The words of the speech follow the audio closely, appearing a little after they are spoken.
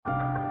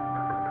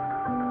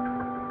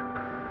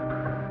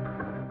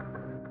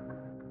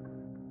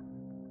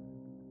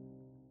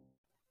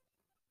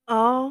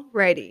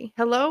Alrighty.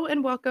 Hello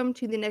and welcome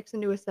to the next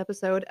and newest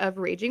episode of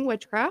Raging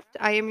Witchcraft.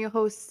 I am your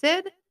host,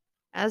 Sid,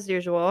 as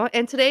usual.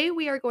 And today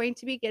we are going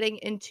to be getting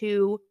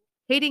into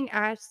hating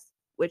ass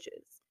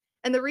witches.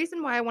 And the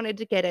reason why I wanted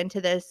to get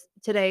into this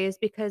today is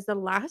because the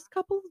last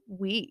couple of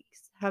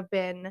weeks have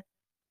been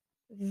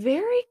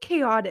very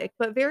chaotic,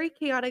 but very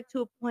chaotic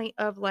to a point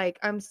of like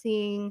I'm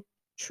seeing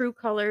true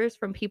colors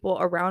from people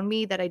around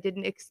me that I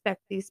didn't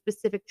expect these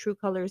specific true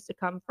colors to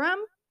come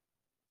from,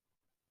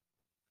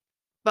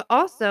 but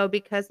also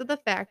because of the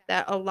fact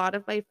that a lot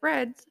of my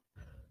friends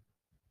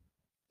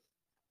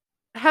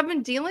have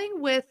been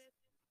dealing with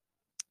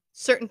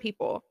certain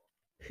people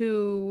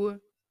who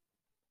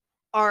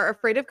are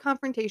afraid of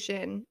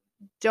confrontation,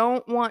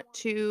 don't want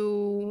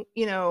to,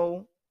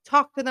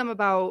 talk to them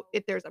about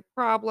if there's a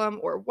problem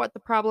or what the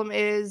problem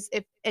is,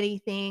 if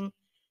anything.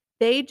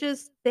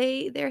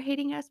 They're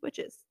hating ass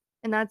witches.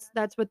 And that's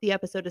what the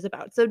episode is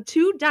about. So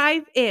to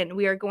dive in,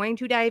 we are going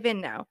to dive in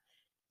now.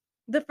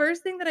 The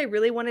first thing that I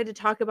really wanted to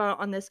talk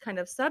about on this kind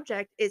of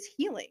subject is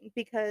healing,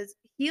 because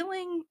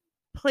healing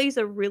plays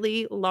a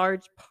really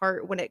large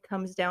part when it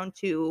comes down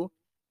to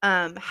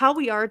how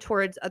we are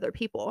towards other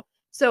people.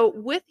 So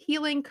with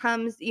healing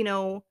comes,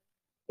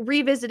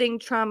 revisiting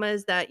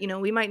traumas that,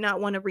 we might not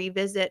want to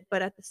revisit,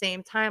 but at the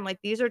same time, like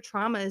these are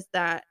traumas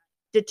that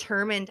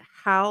determined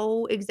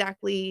how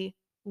exactly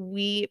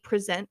we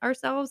present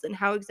ourselves and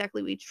how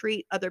exactly we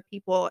treat other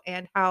people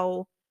and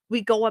how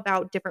we go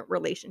about different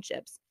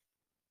relationships.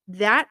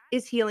 That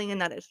is healing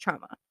and that is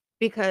trauma.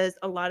 Because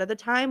a lot of the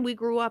time we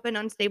grew up in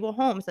unstable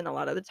homes, and a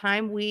lot of the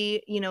time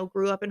we,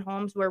 grew up in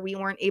homes where we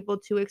weren't able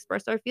to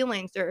express our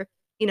feelings or,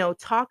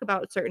 talk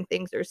about certain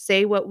things or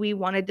say what we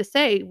wanted to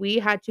say. We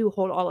had to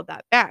hold all of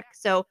that back.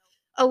 So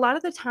a lot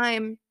of the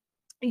time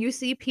you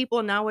see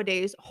people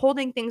nowadays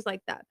holding things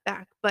like that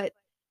back, but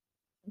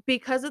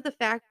because of the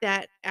fact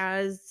that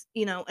as,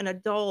 an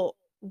adult,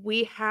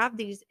 we have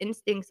these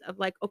instincts of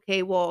like,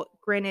 okay, well,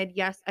 granted,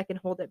 yes, I can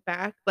hold it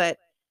back, but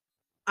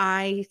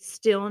I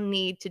still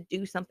need to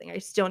do something. I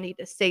still need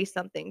to say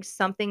something.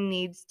 Something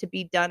needs to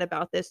be done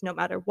about this no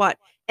matter what.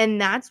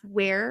 And that's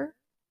where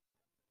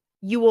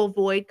you will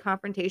avoid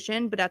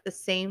confrontation, but at the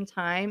same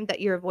time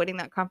that you're avoiding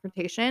that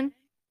confrontation,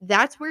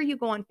 that's where you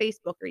go on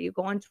Facebook or you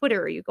go on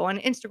Twitter or you go on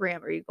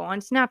Instagram or you go on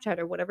Snapchat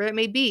or whatever it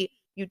may be.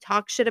 You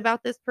talk shit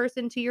about this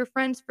person to your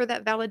friends for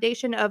that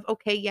validation of,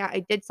 okay, yeah, I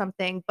did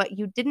something, but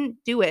you didn't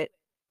do it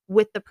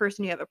with the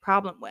person you have a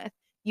problem with.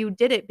 You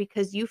did it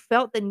because you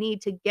felt the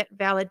need to get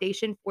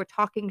validation for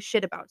talking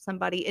shit about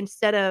somebody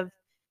instead of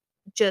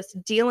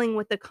just dealing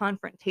with the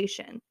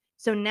confrontation.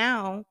 So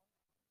now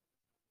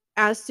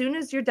as soon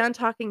as you're done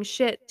talking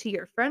shit to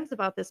your friends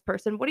about this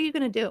person, what are you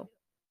gonna do?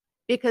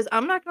 Because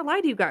I'm not gonna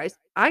lie to you guys,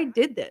 I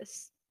did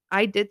this.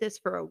 I did this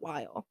for a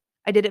while.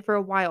 I did it for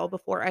a while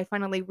before I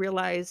finally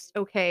realized,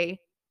 "Okay,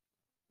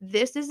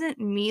 this isn't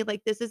me,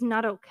 like, this is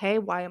not okay.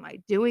 Why am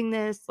I doing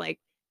this? Like,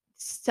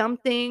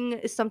 something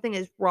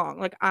is wrong.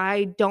 Like,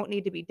 I don't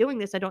need to be doing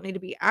this. I don't need to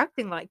be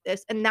acting like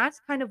this." And that's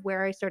kind of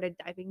where I started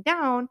diving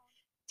down,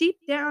 deep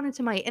down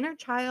into my inner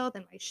child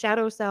and my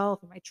shadow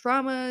self and my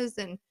traumas,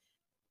 and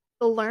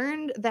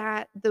learned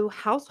that the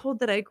household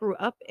that I grew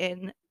up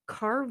in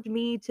carved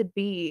me to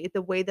be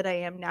the way that I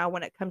am now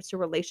when it comes to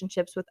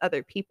relationships with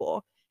other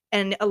people,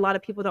 and a lot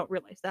of people don't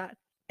realize that,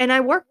 and I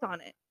worked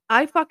on it.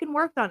 I fucking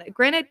worked on it.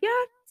 Granted, yeah,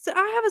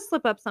 I have a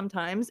slip up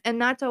sometimes, and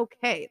that's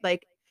okay.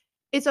 Like,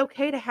 it's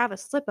okay to have a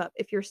slip up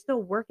if you're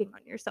still working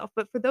on yourself,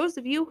 but for those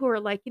of you who are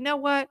like, "You know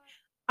what?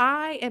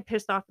 I am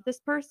pissed off at this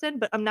person,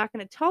 but I'm not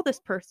gonna tell this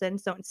person,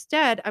 so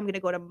instead, I'm gonna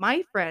go to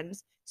my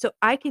friends so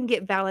I can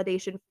get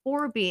validation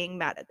for being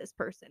mad at this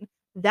person."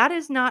 That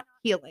is not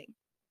healing.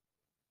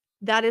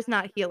 That is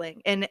not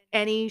healing in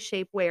any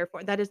shape, way, or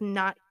form. That is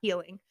not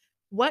healing.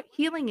 What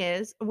healing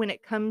is when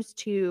it comes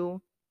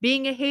to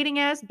being a hating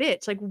ass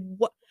bitch, like,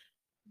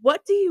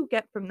 what do you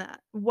get from that?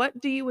 What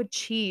do you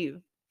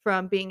achieve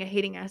from being a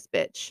hating ass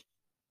bitch?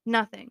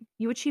 Nothing.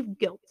 You achieve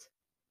guilt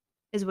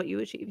is what you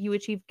achieve. You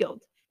achieve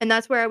guilt. And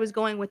that's where I was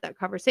going with that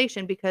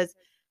conversation, because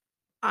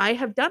I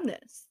have done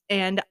this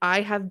and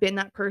I have been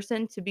that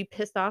person to be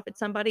pissed off at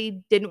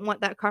somebody, didn't want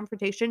that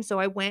confrontation. So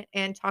I went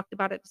and talked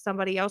about it to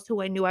somebody else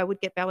who I knew I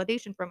would get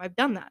validation from. I've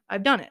done that.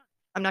 I've done it.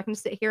 I'm not going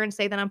to sit here and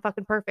say that I'm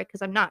fucking perfect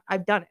because I'm not.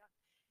 I've done it.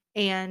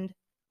 And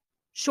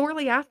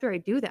shortly after I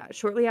do that,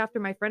 shortly after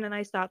my friend and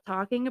I stop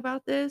talking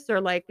about this,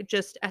 or like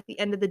just at the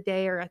end of the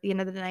day or at the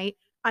end of the night,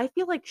 I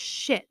feel like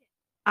shit.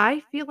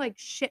 I feel like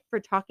shit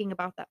for talking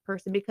about that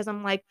person because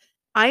I'm like,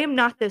 I am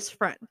not this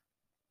friend.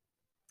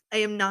 I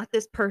am not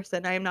this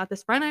person. I am not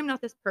this friend. I am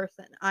not this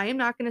person. I am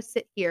not going to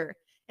sit here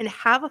and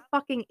have a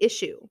fucking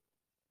issue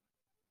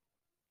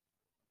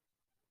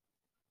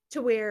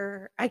to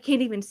where I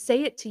can't even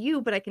say it to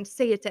you, but I can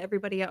say it to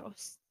everybody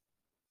else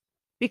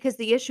because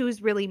the issue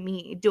is really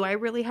me. Do I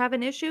really have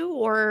an issue,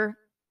 or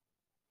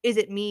is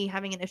it me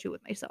having an issue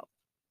with myself?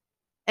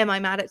 Am I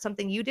mad at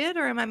something you did,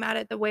 or am I mad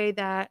at the way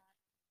that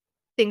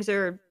things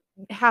are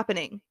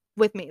happening?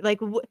 with me? Like,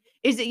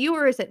 is it you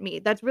or is it me?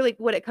 That's really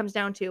what it comes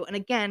down to. And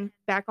again,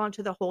 back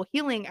onto the whole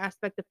healing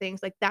aspect of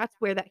things, like that's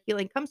where that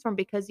healing comes from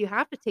because you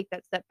have to take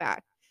that step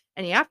back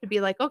and you have to be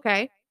like,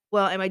 okay,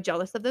 well, am I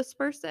jealous of this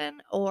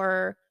person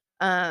or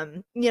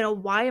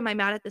why am I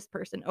mad at this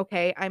person?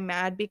 Okay, I'm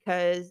mad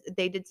because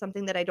they did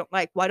something that I don't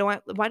like. Why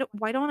don't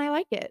I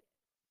like it?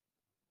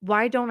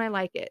 Why don't I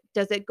like it?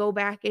 Does it go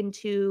back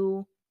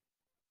into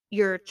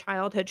your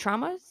childhood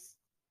traumas?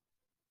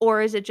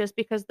 Or is it just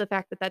because the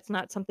fact that that's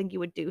not something you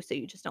would do, so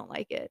you just don't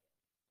like it?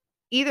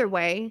 Either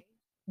way,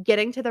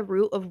 getting to the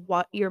root of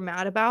what you're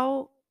mad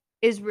about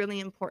is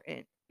really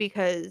important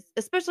because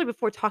especially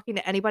before talking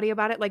to anybody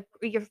about it, like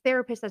your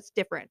therapist, that's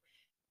different.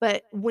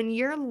 But when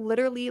you're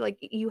literally like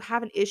you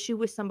have an issue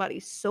with somebody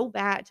so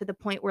bad to the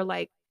point where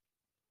like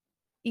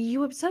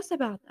you obsess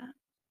about them.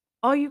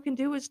 All you can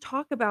do is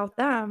talk about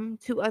them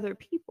to other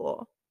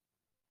people.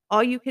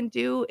 All you can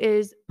do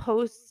is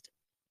post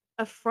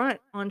a front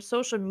on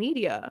social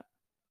media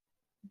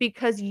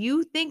because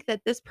you think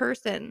that this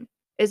person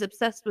is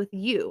obsessed with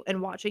you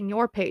and watching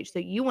your page, so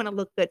you wanna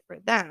look good for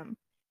them,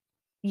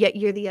 yet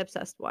you're the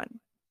obsessed one.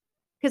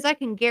 Because I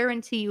can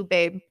guarantee you,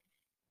 babe,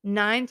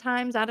 9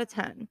 times out of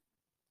 10,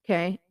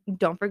 'kay?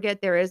 Don't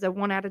forget there is a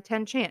 1 out of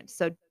 10 chance,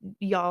 so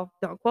y'all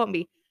don't quote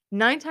me.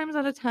 9 times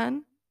out of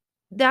 10,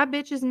 that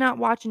bitch is not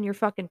watching your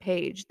fucking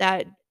page.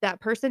 That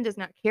person does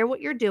not care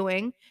what you're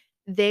doing.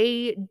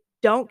 They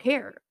don't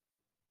care.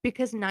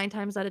 Because 9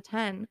 times out of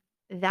 10,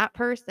 that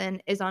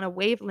person is on a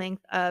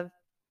wavelength of,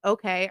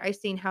 "Okay, I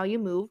seen how you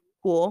move,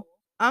 cool.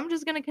 I'm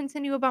just gonna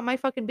continue about my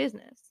fucking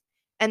business."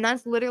 And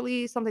that's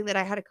literally something that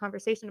I had a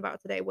conversation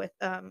about today with,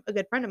 a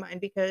good friend of mine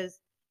because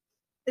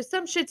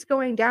some shit's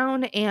going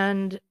down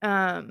and,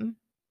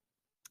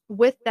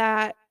 with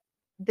that,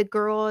 the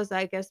girl is,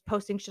 I guess,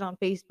 posting shit on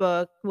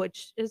Facebook,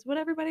 which is what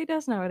everybody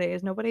does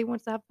nowadays. Nobody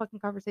wants to have a fucking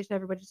conversation,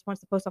 everybody just wants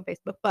to post on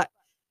Facebook, but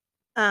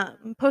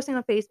posting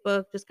on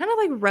Facebook, just kind of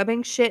like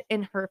rubbing shit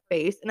in her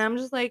face. And I'm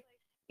just like,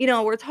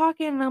 we're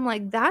talking and I'm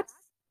like, that's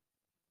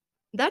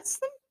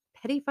some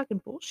petty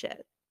fucking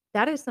bullshit.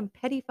 That is some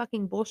petty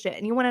fucking bullshit.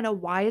 And you want to know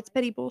why it's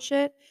petty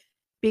bullshit?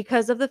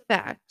 Because of the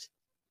fact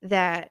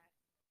that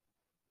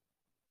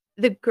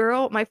the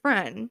girl, my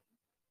friend,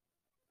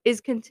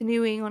 is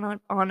continuing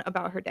on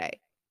about her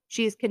day.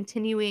 She is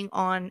continuing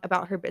on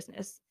about her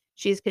business.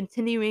 She is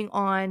continuing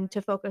on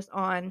to focus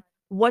on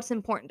what's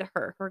important to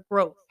her, her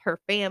growth,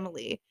 her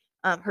family,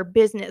 her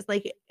business,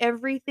 like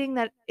everything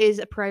that is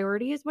a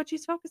priority is what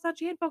she's focused on.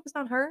 She ain't focused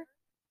on her.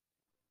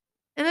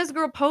 And this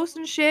girl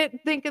posting shit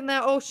thinking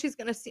that, oh, she's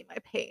gonna see my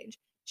page.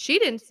 She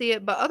didn't see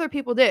it, but other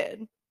people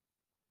did.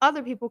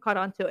 Other people caught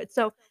on to it.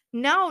 So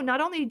now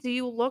not only do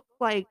you look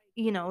like,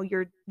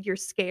 you're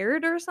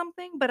scared or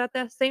something, but at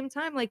the same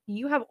time, like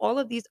you have all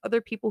of these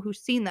other people who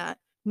seen that,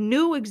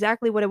 knew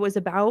exactly what it was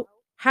about,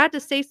 had to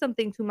say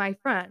something to my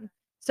friend.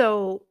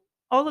 So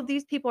all of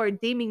these people are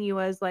deeming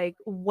you as like,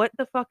 what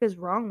the fuck is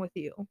wrong with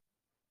you?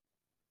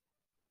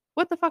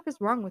 What the fuck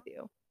is wrong with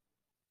you?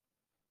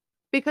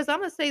 Because I'm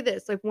gonna say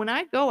this, like when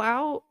I go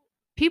out,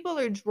 people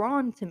are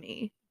drawn to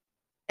me.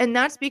 And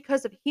that's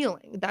because of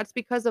healing. That's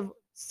because of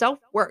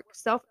self-work,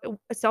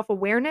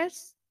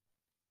 self-awareness.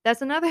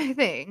 That's another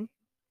thing.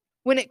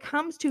 When it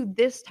comes to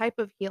this type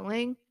of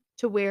healing,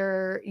 to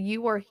where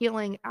you are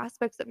healing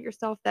aspects of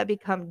yourself that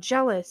become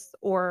jealous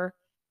or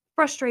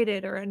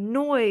frustrated or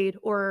annoyed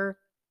or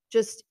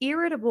just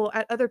irritable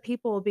at other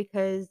people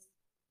because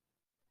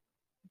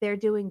they're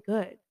doing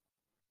good,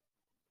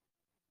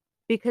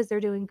 because they're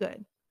doing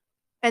good.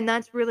 And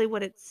that's really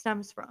what it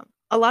stems from.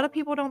 A lot of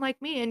people don't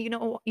like me and you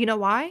know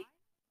why?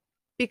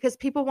 Because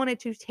people wanted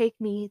to take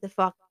me the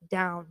fuck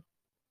down.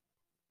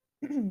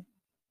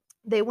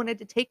 They wanted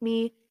to take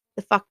me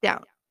the fuck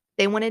down.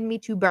 They wanted me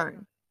to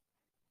burn.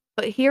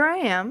 But here I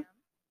am,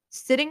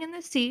 sitting in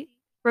the seat,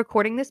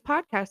 recording this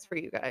podcast for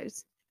you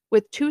guys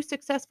with 2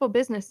 successful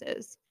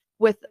businesses,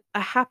 with a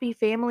happy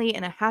family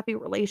and a happy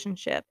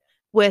relationship,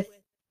 with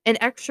an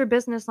extra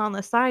business on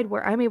the side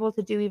where I'm able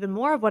to do even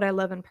more of what I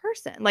love in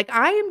person. Like,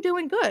 I am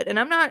doing good, and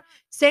I'm not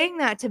saying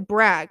that to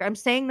brag. I'm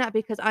saying that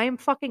because I am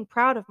fucking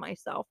proud of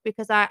myself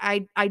because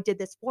I did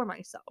this for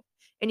myself.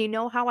 And you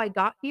know how I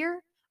got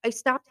here? I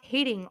stopped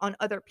hating on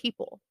other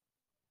people.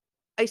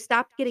 I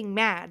stopped getting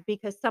mad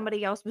because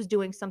somebody else was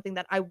doing something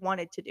that I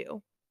wanted to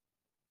do.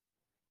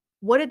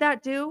 What did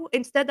that do?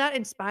 Instead, that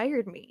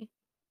inspired me.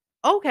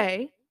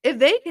 Okay, if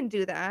they can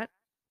do that,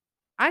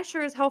 I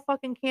sure as hell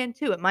fucking can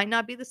too. It might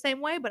not be the same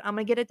way, but I'm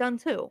gonna get it done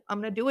too. I'm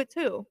gonna do it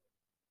too.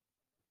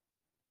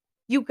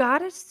 You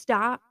gotta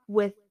stop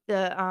with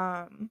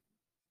the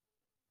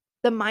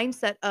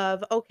mindset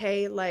of,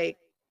 okay, like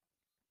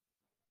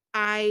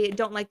I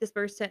don't like this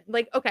person.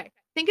 Like, okay,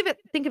 think of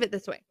it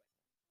this way.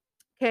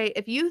 Okay,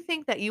 if you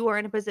think that you are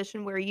in a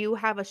position where you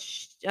have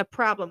a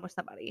problem with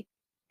somebody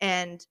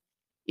and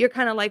you're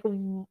kind of like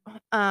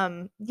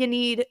you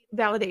need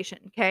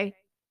validation, okay?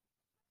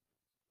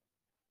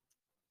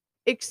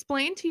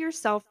 Explain to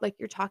yourself like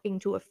you're talking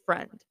to a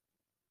friend.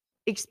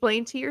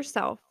 Explain to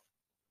yourself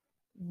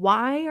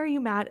Why are you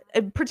mad?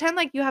 Pretend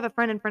like you have a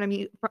friend in front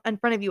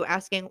of you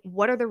asking,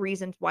 "What are the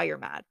reasons why you're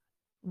mad?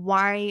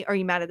 Why are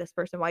you mad at this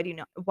person? Why do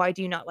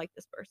you not like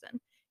this person?"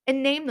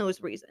 And name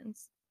those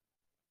reasons.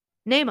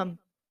 Name them.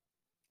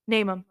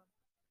 Name them.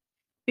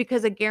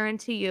 Because I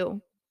guarantee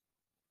you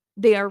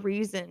they are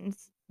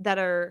reasons that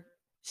are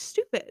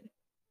stupid,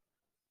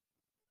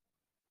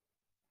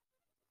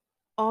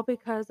 all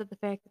because of the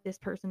fact that this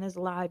person is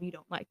alive, you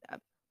don't like them.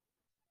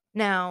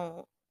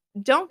 Now,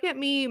 don't get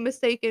me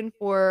mistaken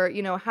for,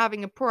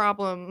 having a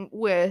problem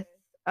with,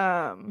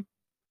 um,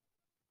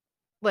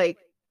 like,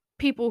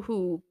 people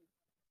who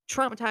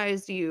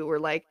traumatized you or,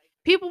 like,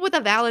 people with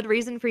a valid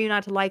reason for you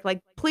not to like,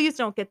 please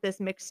don't get this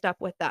mixed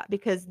up with that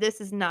because this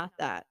is not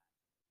that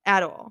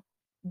at all.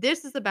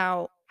 This is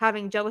about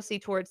having jealousy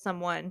towards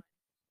someone.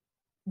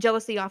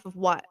 Jealousy off of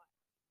what?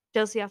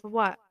 Jealousy off of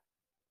what?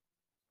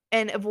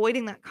 And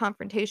avoiding that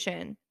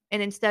confrontation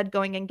and instead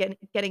going and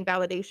getting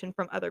validation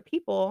from other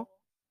people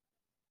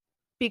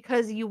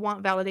because you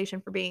want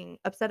validation for being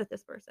upset at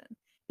this person.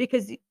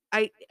 Because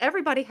I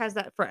everybody has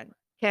that friend,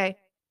 okay?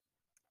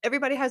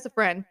 Everybody has a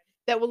friend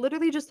that will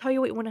literally just tell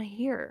you what you wanna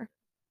hear.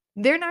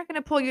 They're not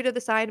gonna pull you to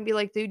the side and be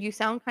like, "Dude, you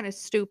sound kinda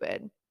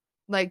stupid.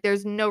 Like,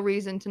 there's no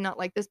reason to not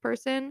like this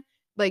person.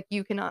 Like,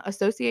 you cannot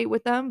associate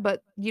with them,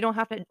 but you don't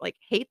have to, like,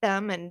 hate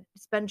them and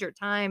spend your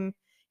time."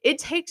 It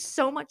takes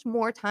so much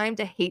more time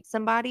to hate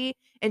somebody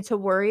and to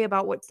worry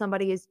about what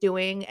somebody is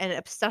doing and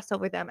obsess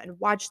over them and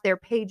watch their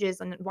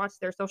pages and watch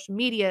their social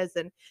medias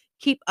and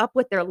keep up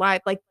with their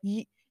life. Like,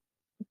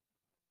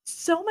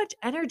 so much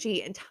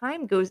energy and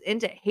time goes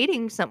into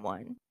hating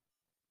someone.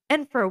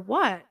 And for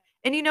what?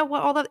 And you know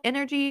what all that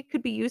energy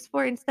could be used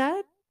for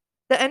instead?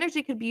 The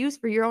energy could be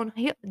used for your own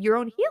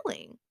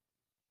healing.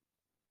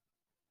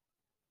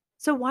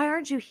 So why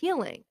aren't you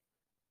healing?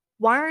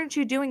 Why aren't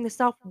you doing the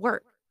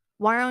self-work?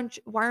 Why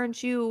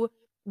aren't you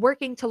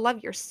working to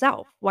love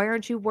yourself? Why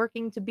aren't you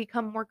working to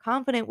become more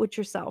confident with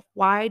yourself?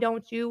 Why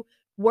don't you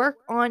work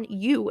on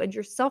you and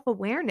your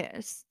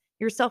self-awareness,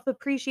 your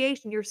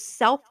self-appreciation, your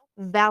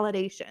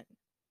self-validation?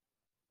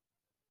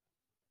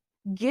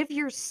 Give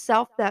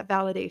yourself that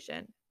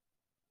validation.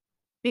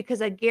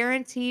 Because I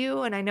guarantee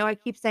you, and I know I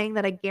keep saying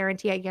that I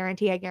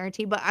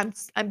guarantee, but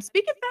I'm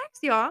speaking facts,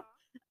 y'all.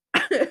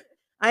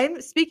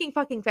 I'm speaking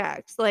fucking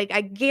facts. Like,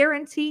 I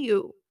guarantee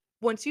you,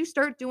 once you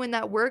start doing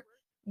that work,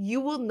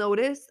 you will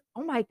notice,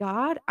 "Oh my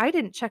god, I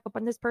didn't check up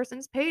on this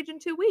person's page in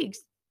 2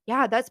 weeks."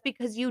 Yeah, that's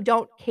because you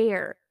don't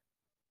care.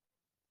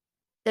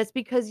 That's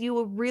because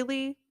you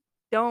really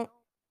don't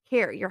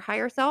care. Your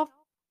higher self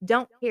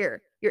don't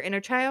care. Your inner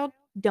child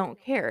don't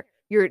care.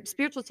 Your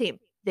spiritual team,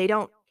 they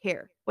don't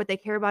care. What they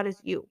care about is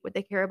you. What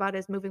they care about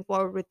is moving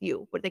forward with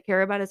you. What they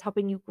care about is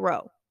helping you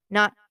grow,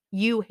 not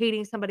you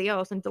hating somebody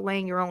else and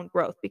delaying your own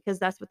growth because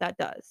that's what that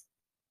does.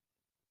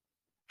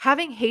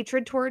 Having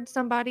hatred towards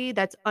somebody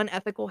that's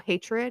unethical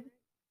hatred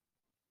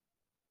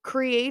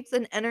creates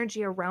an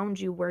energy around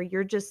you where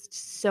you're just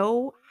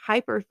so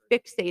hyper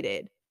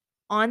fixated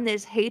on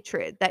this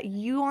hatred that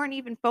you aren't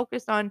even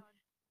focused on,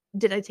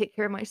 did I take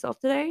care of myself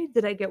today?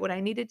 Did I get what I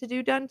needed to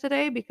do done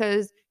today?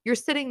 Because you're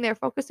sitting there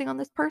focusing on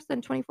this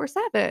person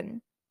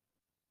 24/7.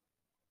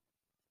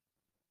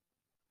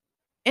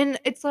 And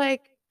it's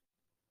like,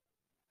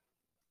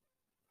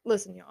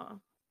 listen,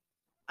 y'all.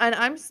 And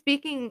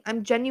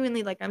I'm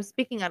genuinely like, I'm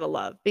speaking out of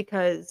love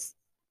because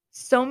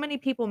so many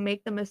people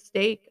make the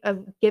mistake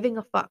of giving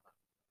a fuck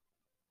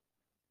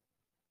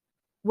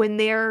when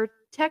there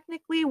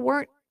technically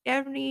weren't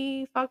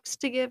any fucks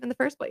to give in the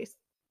first place.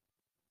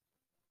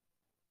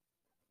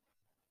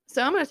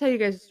 So I'm going to tell you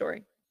guys a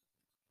story.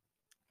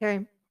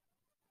 Okay.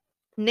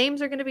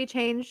 Names are going to be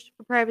changed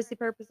for privacy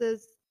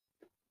purposes.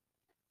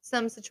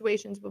 Some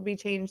situations will be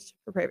changed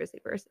for privacy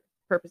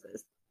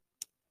purposes.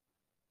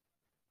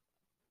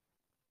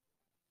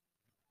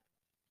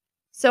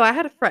 So I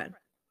had a friend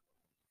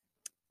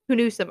who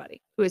knew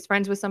somebody who was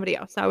friends with somebody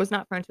else. I was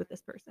not friends with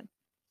this person.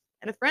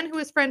 And a friend who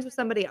was friends with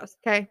somebody else.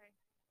 Okay.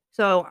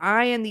 So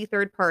I am the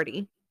third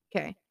party.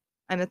 Okay.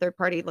 I'm the third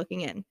party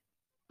looking in.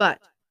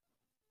 But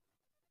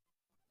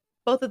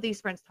both of these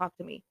friends talk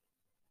to me.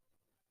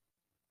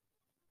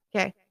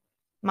 Okay.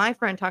 My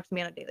friend talks to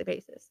me on a daily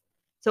basis.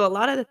 So a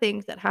lot of the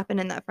things that happen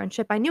in that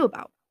friendship I knew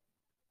about.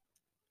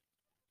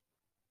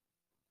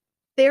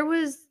 There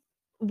was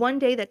one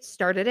day that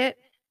started it,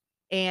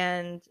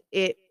 and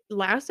it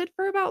lasted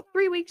for about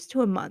 3 weeks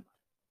to a month,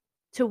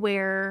 to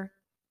where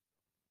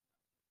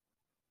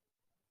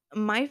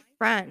my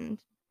friend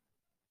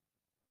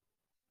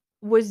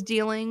was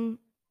dealing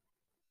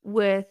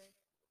with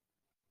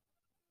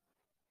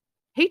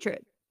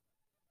hatred,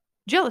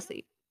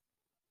 jealousy,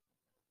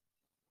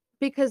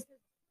 because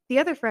the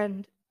other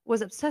friend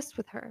was obsessed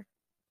with her.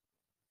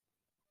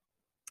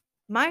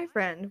 My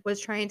friend was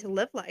trying to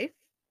live life,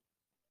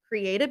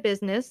 create a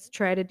business,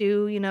 try to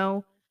do,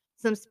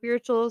 some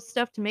spiritual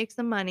stuff to make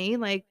some money,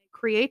 like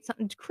create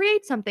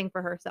something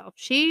for herself.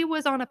 She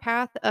was on a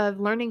path of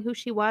learning who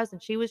she was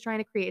and she was trying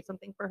to create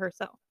something for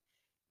herself.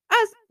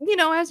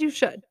 As you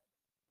should.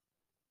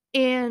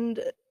 And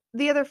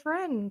the other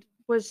friend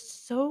was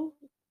so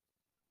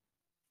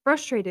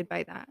frustrated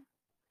by that,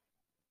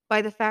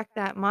 by the fact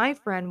that my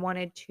friend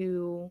wanted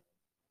to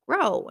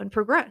grow and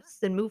progress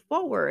and move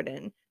forward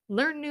and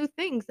learn new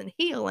things and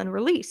heal and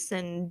release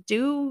and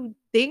do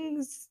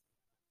things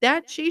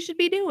that she should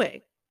be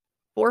doing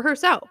for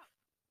herself.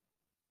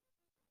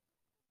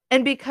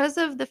 And because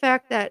of the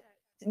fact that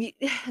y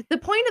the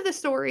point of the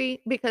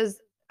story,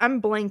 because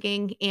I'm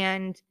blanking,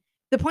 and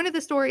the point of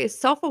the story is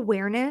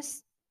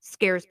self-awareness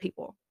scares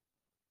people.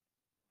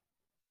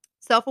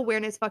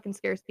 Self-awareness fucking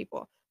scares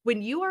people.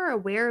 When you are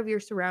aware of your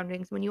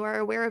surroundings, when you are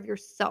aware of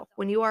yourself,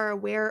 when you are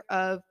aware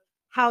of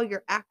how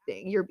you're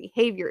acting, your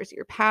behaviors,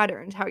 your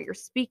patterns, how you're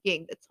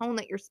speaking, the tone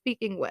that you're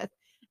speaking with,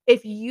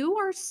 if you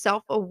are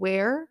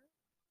self-aware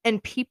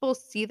and people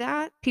see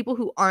that, people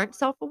who aren't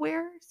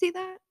self-aware see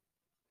that,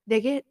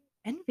 they get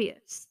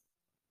envious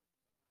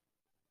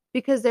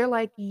because they're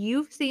like,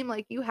 "You seem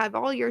like you have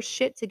all your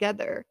shit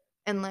together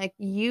and, like,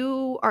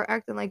 you are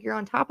acting like you're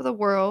on top of the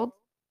world.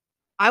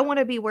 I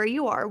wanna be where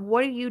you are.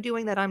 What are you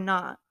doing that I'm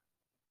not?"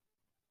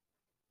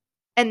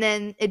 And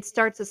then it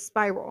starts a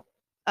spiral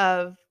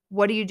of,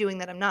 "What are you doing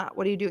that I'm not?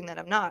 What are you doing that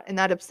I'm not?" And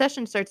that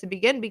obsession starts to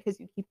begin because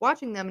you keep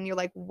watching them and you're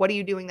like, "What are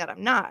you doing that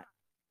I'm not?"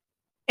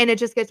 And it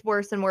just gets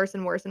worse and worse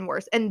and worse and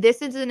worse. And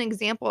this is an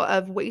example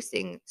of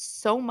wasting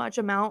so much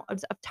amount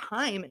of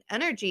time and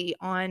energy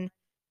on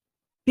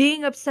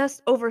being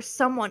obsessed over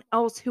someone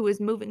else who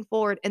is moving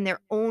forward in their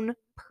own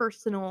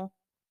personal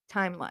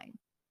timeline.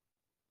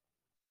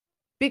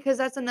 Because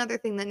that's another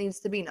thing that needs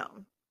to be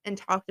known and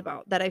talked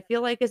about that I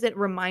feel like isn't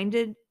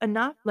reminded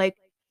enough. Like,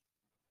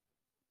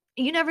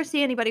 you never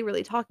see anybody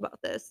really talk about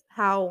this,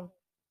 how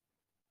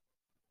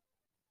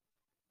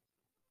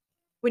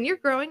when you're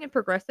growing and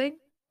progressing,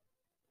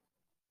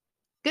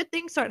 good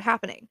things start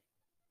happening.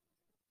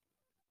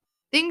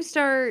 Things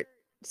start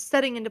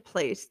setting into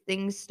place.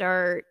 Things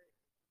start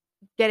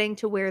getting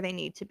to where they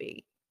need to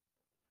be.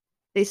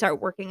 They start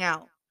working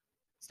out,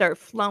 start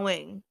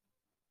flowing.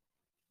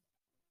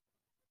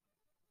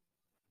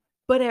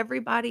 But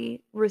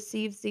everybody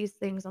receives these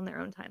things on their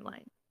own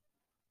timeline.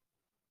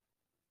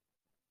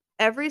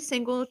 Every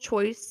single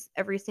choice,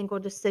 every single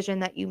decision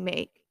that you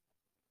make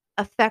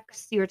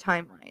affects your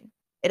timeline.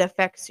 It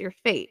affects your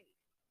fate.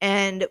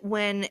 And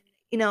when,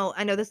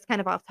 I know this is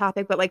kind of off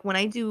topic, but like when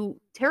I do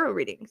tarot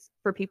readings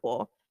for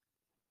people,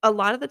 a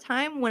lot of the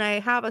time when I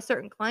have a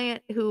certain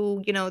client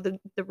who,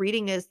 the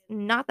reading is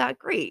not that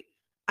great,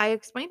 I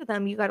explain to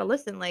them, you got to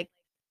listen, like,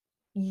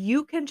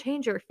 you can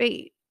change your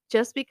fate.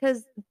 Just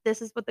because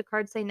this is what the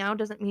cards say now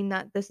doesn't mean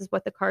that this is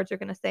what the cards are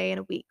going to say in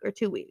a week or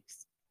 2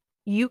 weeks.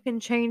 You can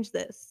change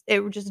this.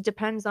 It just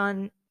depends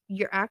on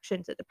your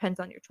actions. It depends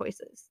on your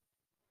choices,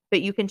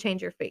 but you can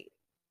change your fate.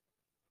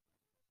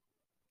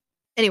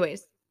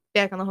 Anyways,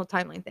 back on the whole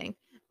timeline thing.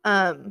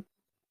 Um,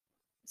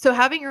 so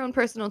having your own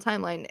personal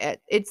timeline,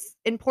 it's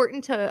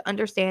important to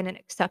understand and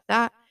accept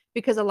that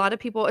because a lot of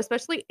people,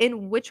 especially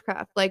in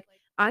witchcraft, like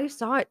I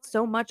saw it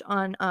so much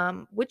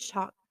on Witch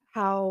Talk,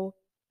 how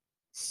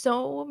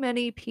so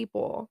many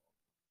people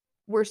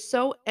were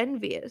so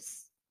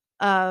envious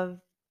of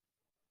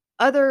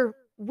other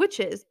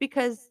witches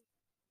because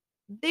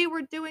they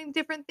were doing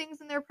different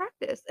things in their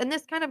practice. And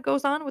this kind of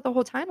goes on with the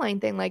whole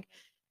timeline thing. Like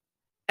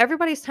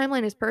everybody's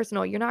timeline is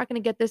personal. You're not going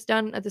to get this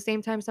done at the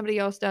same time somebody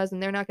else does,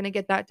 and they're not going to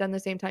get that done the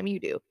same time you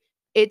do.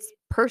 It's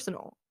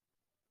personal.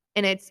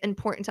 And it's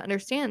important to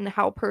understand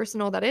how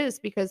personal that is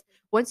because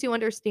once you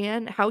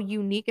understand how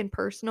unique and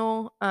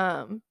personal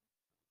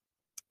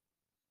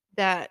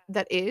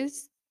that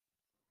is,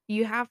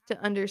 you have to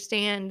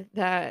understand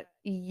that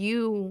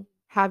you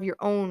have your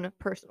own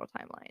personal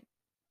timeline.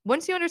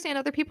 Once you understand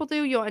other people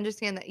do, you'll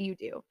understand that you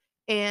do.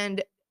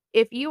 And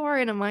if you are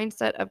in a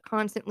mindset of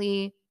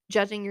constantly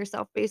judging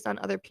yourself based on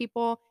other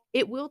people,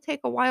 it will take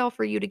a while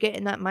for you to get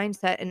in that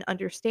mindset and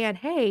understand,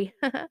 hey,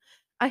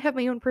 I have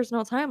my own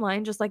personal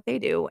timeline just like they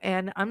do.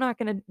 And I'm not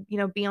going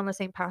to, be on the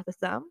same path as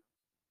them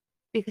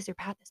because your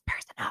path is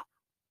personal.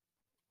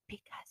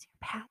 Because your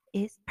path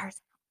is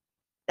personal.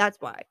 That's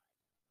why.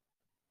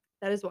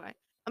 That is why.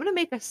 I'm gonna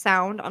make a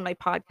sound on my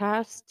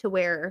podcast to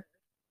where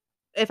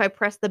if I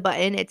press the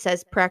button, it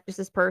says "Practice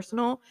is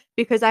personal"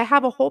 because I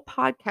have a whole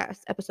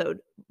podcast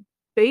episode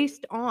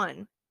based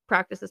on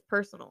practice is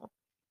personal,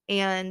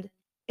 and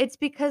it's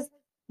because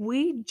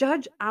we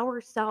judge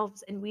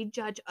ourselves and we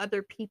judge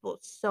other people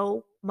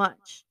so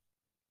much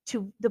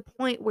to the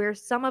point where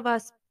some of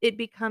us, it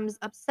becomes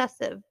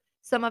obsessive,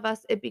 some of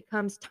us, it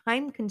becomes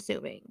time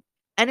consuming,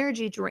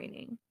 energy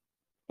draining,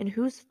 and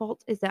whose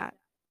fault is that?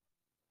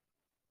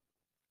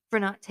 For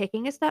not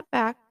taking a step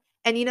back.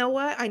 And you know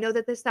what? I know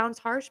that this sounds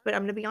harsh, but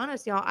I'm gonna be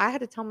honest, y'all. I had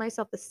to tell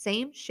myself the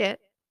same shit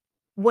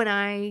when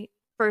I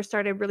first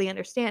started really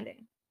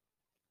understanding.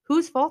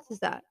 Whose fault is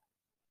that?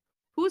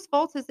 Whose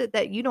fault is it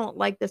that you don't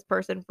like this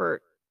person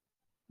for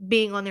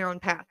being on their own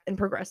path and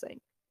progressing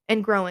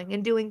and growing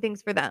and doing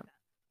things for them?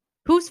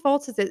 Whose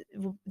fault is it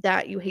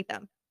that you hate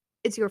them?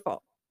 It's your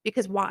fault.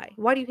 Because why?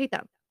 Why do you hate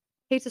them?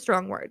 Hate's a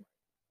strong word.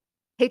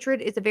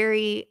 Hatred is a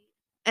very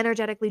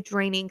energetically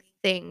draining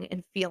thing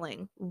and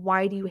feeling.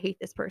 Why do you hate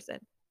this person?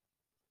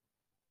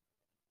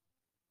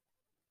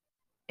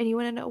 And you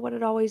wanna know what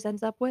it always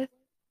ends up with?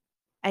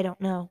 I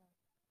don't know.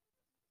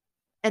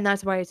 And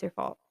that's why it's your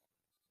fault.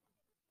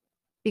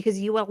 Because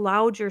you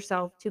allowed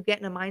yourself to get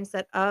in a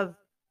mindset of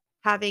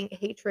having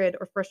hatred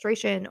or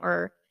frustration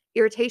or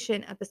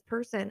irritation at this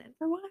person. And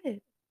for what?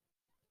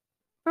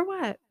 For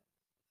what?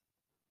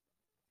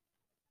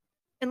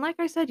 And like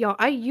I said, y'all,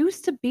 I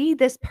used to be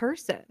this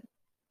person.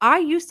 I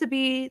used to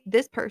be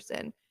this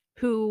person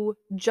who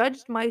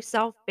judged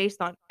myself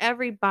based on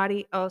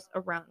everybody else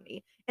around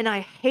me. And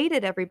I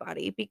hated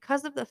everybody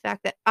because of the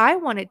fact that I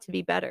wanted to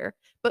be better.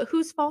 But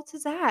whose fault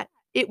is that?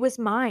 It was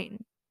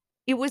mine.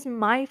 It was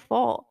my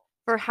fault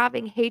for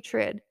having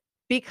hatred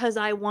because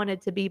I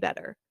wanted to be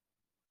better.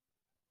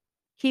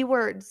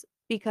 Keywords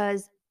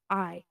because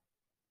I,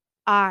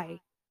 I,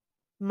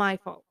 my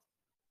fault.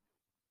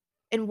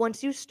 And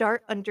once you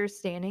start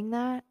understanding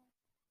that,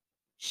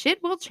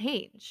 shit will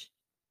change.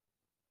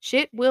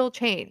 Shit will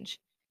change.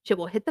 Shit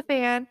will hit the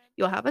fan.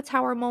 You'll have a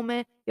tower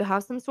moment. You'll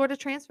have some sort of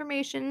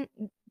transformation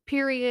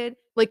period.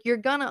 Like you're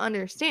gonna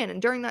understand.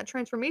 And during that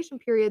transformation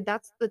period,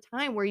 that's the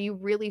time where you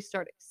really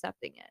start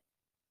accepting it.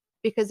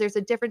 Because there's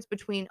a difference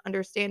between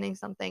understanding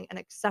something and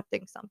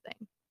accepting something.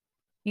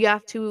 You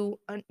have to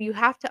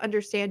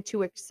understand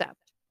to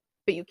accept,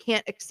 but you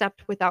can't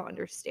accept without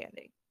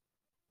understanding.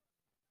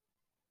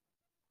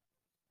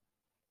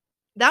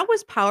 That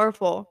was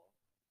powerful.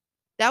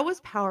 That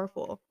was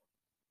powerful.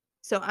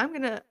 So I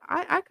kinda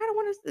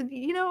wanna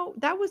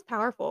that was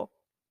powerful.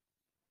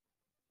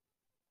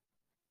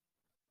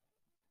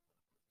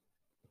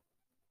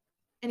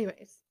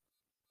 Anyways,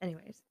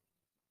 anyways,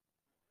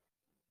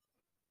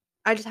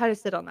 I just had to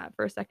sit on that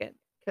for a second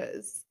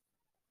because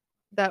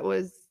that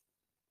was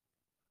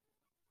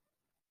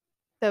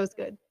that was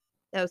good.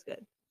 That was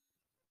good.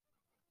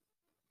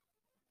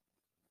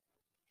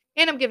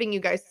 And I'm giving you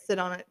guys to sit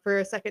on it for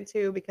a second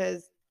too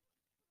because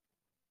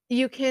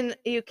you can't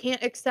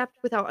accept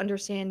without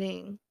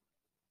understanding,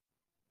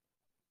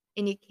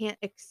 and you can't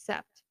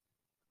accept.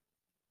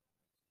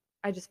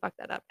 I just fucked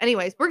that up.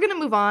 Anyways, we're gonna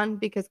move on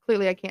because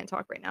clearly I can't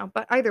talk right now,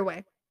 but either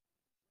way,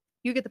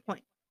 you get the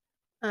point.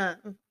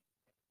 Um,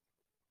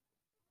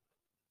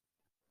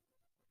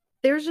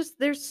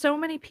 there's so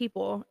many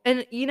people,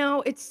 and,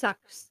 it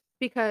sucks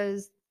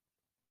because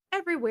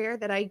everywhere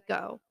that I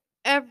go,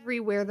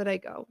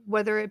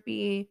 whether it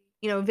be,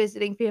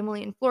 visiting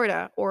family in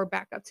Florida or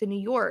back up to New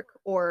York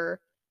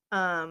or,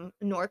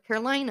 North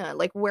Carolina,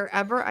 like,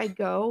 wherever I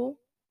go,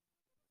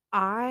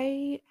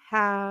 I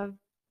have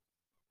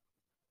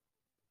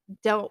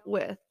dealt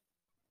with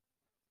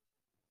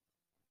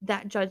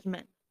that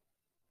judgment,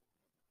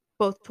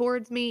 both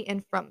towards me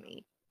and from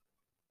me.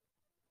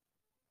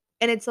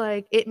 And it's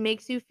like, it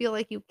makes you feel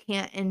like you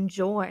can't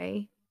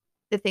enjoy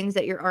the things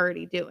that you're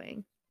already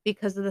doing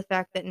because of the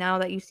fact that now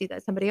that you see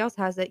that somebody else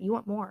has it, you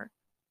want more.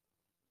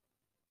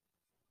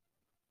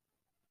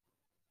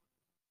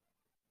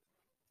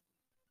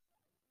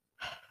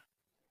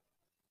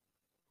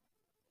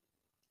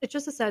 It's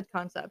just a sad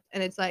concept,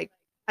 and it's like,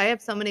 I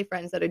have so many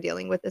friends that are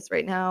dealing with this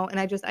right now, and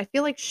I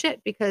feel like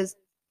shit because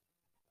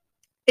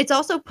it's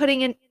also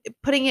putting it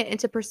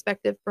into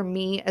perspective for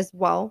me as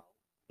well,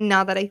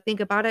 now that I think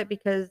about it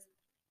because,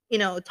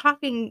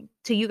 talking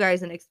to you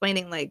guys and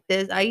explaining like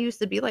this, I used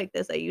to be like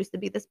this, I used to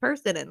be this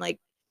person, and, like,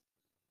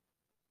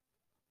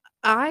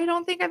 I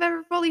don't think I've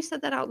ever fully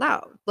said that out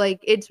loud.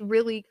 Like, it's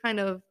really kind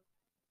of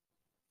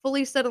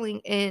fully settling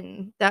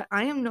in that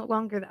I am no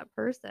longer that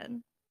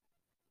person.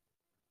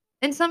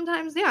 And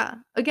sometimes, yeah,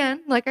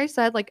 again, like I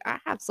said, like, I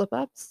have slip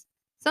ups.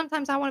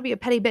 Sometimes I wanna be a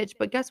petty bitch,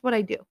 but guess what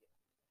I do?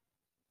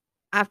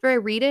 After I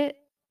read it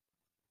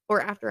or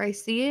after I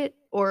see it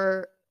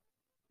or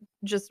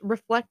just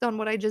reflect on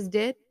what I just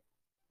did,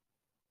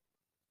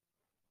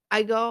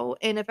 I go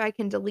and if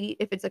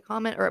it's a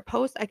comment or a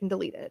post, I can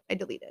delete it. I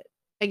delete it.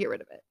 I get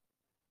rid of it.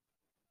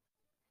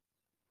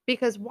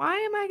 Because why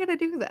am I gonna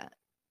do that?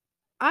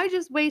 I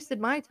just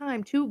wasted my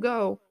time to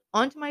go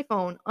onto my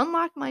phone,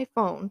 unlock my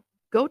phone,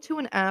 go to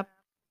an app,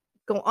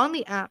 go on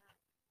the app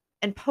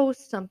and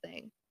post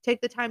something.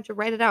 Take the time to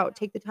write it out,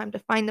 take the time to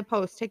find the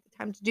post, take the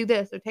time to do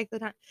this or take the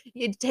time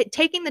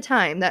taking the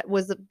time that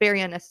was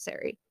very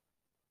unnecessary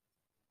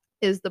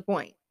is the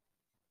point.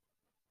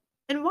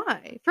 And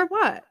why? For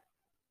what?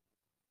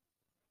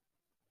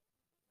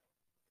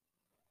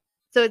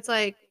 So it's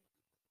like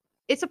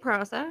it's a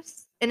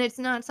process and it's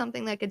not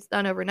something that gets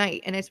done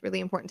overnight, and it's really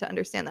important to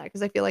understand that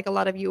because I feel like a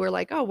lot of you are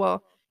like, "Oh,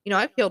 well,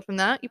 I've healed from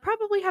that." You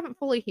probably haven't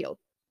fully healed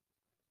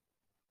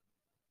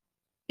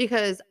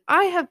because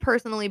I have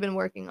personally been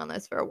working on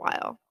this for a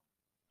while,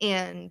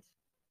 and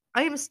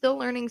I am still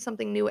learning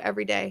something new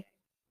every day.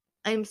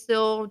 I am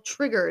still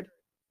triggered.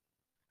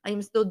 I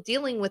am still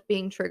dealing with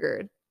being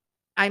triggered.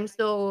 I'm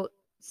still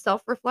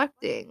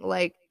self-reflecting.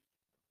 Like,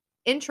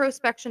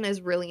 introspection is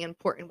really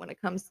important when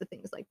it comes to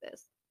things like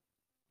this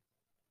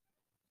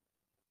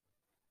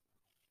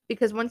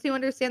because once you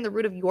understand the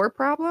root of your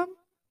problem,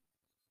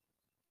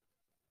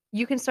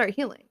 you can start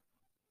healing.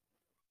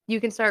 You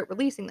can start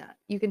releasing that.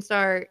 You can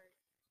start,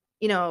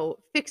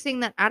 fixing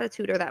that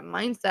attitude or that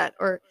mindset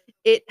or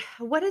it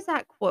what is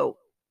that quote?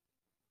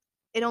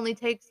 It only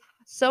takes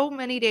so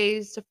many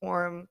days to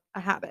form a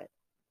habit.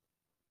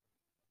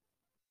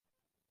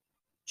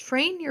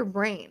 Train your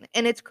brain.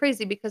 And it's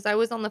crazy because I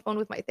was on the phone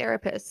with my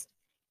therapist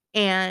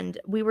and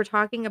we were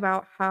talking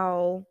about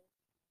how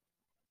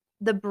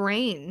the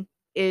brain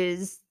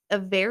is a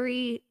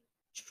very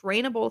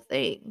trainable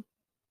thing,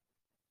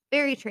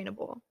 very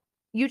trainable.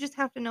 You just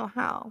have to know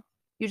how.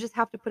 You just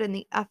have to put in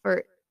the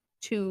effort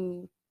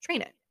to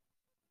train it.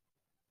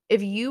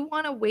 If you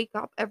want to wake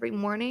up every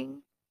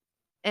morning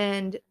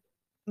and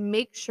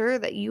make sure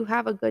that you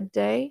have a good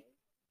day,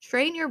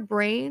 train your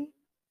brain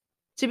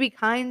to be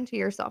kind to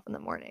yourself in the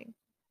morning.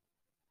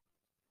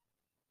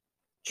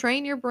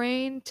 Train your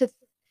brain to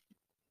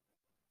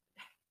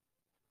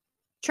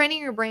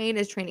Training your brain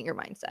is training your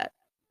mindset.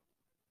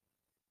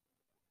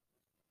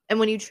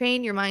 And when you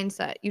train your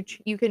mindset,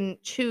 you can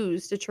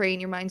choose to train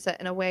your mindset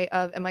in a way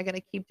of, am I going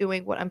to keep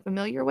doing what I'm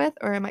familiar with,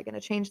 or am I going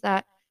to change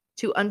that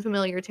to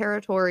unfamiliar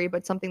territory,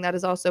 but something that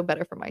is also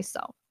better for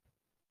myself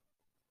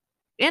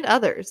and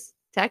others,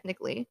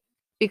 technically,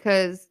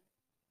 because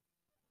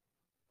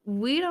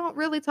we don't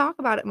really talk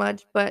about it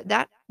much, but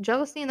that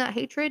jealousy and that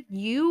hatred,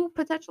 you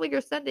potentially are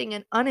sending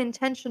an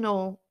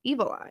unintentional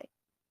evil eye.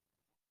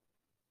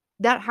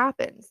 That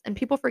happens, and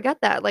people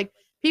forget that. Like,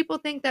 people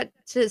think that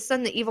to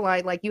send the evil eye,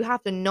 like, you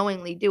have to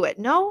knowingly do it.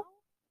 No,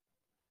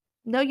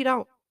 no, you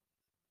don't.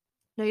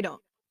 No, you don't.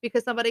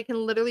 Because somebody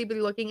can literally be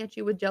looking at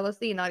you with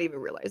jealousy and not even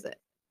realize it.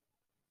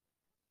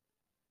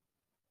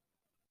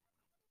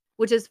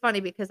 Which is funny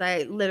because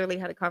I literally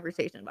had a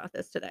conversation about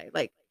this today.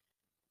 Like,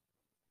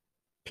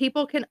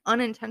 people can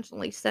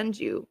unintentionally send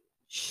you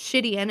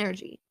shitty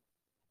energy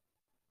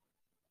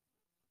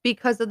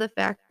because of the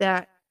fact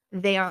that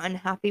they are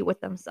unhappy with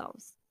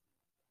themselves.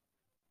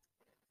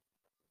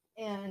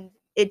 And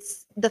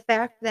it's the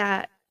fact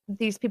that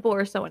these people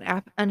are so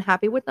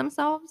unhappy with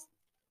themselves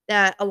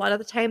that a lot of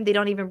the time they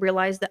don't even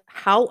realize that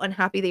how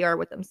unhappy they are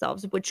with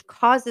themselves, which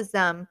causes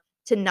them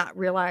to not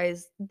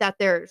realize that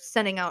they're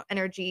sending out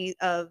energy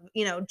of,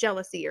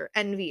 jealousy or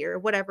envy or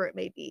whatever it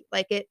may be.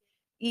 Like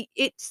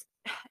it's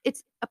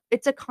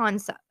it's a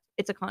concept.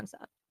 It's a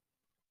concept.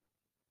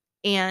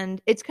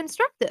 And it's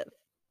constructive.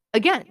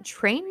 Again,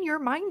 train your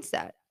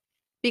mindset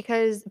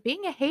because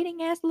being a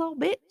hating ass little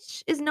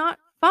bitch is not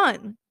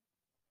fun.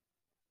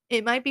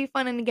 It might be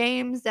fun in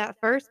games at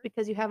first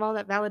because you have all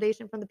that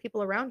validation from the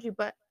people around you,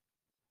 but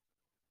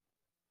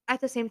at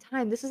the same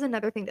time, this is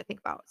another thing to think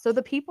about. So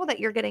the people that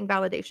you're getting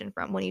validation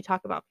from when you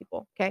talk about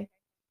people, okay?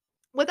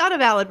 Without a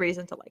valid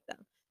reason to like them.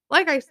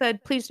 Like I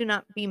said, please do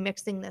not be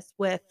mixing this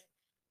with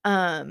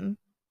um,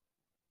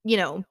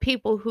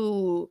 people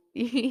who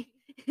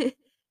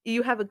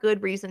you have a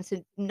good reason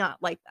to not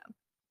like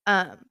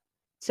them.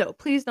 So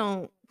please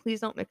don't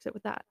mix it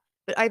with that.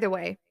 But either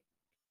way,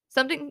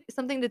 something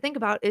to think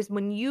about is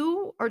when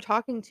you are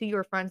talking to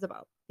your friends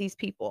about these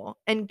people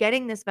and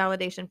getting this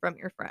validation from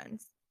your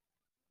friends,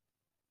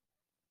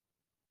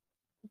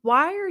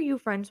 why are you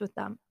friends with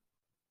them?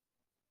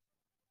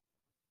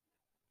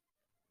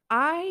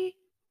 I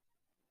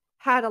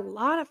had a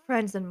lot of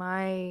friends in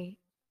my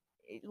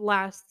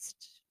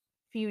last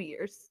few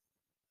years,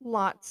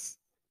 lots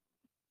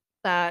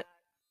that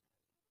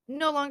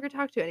no longer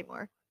talk to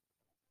anymore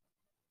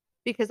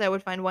because I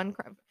would find one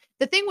crime.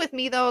 The thing with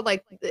me though,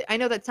 like I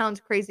know that sounds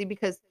crazy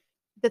because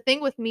the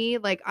thing with me,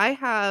 like I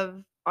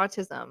have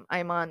autism,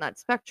 I'm on that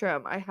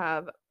spectrum. I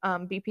have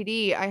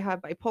BPD, I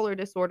have bipolar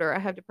disorder, I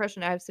have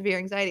depression, I have severe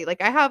anxiety.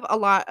 Like I have a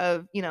lot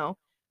of,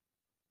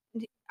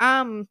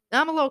 I'm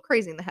a little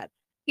crazy in the head.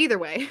 Either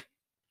way.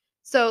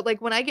 So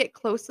like when I get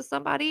close to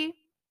somebody,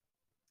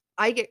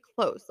 I get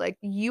close. Like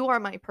you are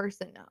my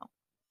person now.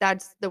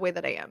 That's the way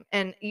that I am.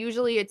 And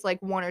usually it's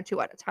like one or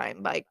two at a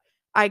time. Like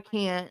I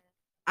can't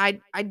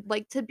I'd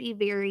like to be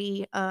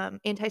very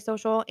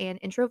antisocial and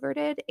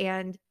introverted,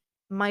 and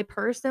my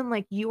person,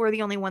 like you are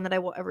the only one that I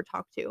will ever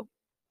talk to.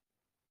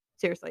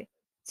 Seriously.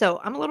 So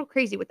I'm a little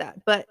crazy with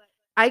that, but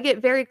I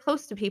get very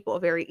close to people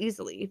very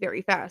easily,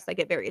 very fast. I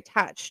get very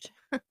attached.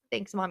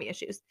 Thanks, mommy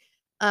issues.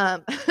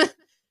 Um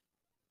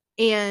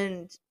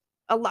And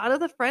a lot of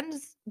the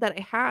friends that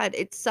I had,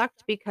 it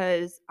sucked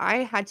because I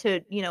had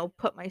to,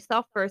 put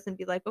myself first and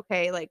be like,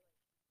 "Okay, like,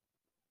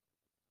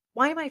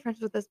 why am I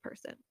friends with this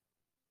person?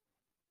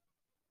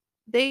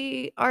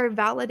 They are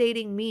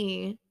validating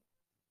me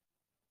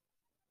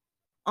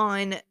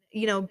on,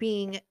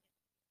 being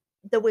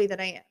the way that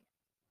I am."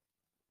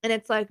 And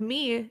it's like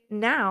me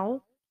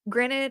now,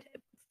 granted, a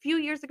few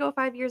years ago,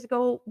 5 years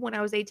ago, when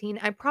I was 18,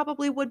 I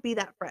probably would be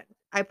that friend.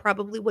 I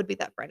probably would be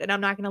that friend, and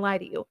I'm not gonna lie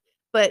to you.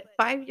 But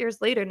 5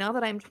 years later, now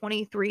that I'm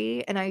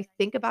 23 and I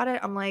think about it,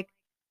 I'm like,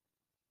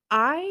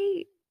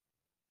 I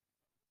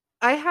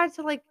I had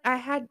to, like I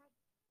had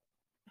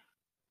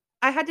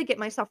to get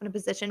myself in a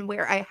position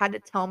where I had to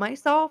tell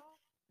myself,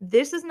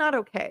 "This is not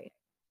okay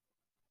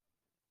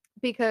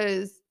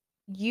because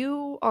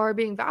you are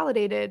being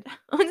validated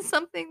on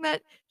something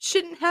that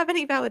shouldn't have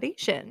any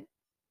validation."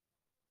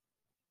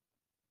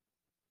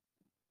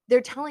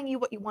 They're telling you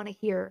what you wanna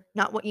hear,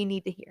 not what you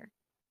need to hear.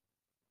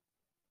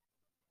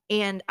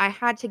 And I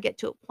had to get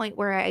to a point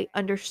where I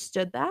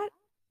understood that,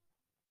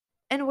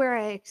 and where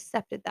I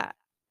accepted that,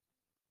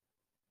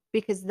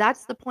 because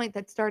that's the point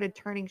that started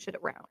turning shit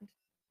around.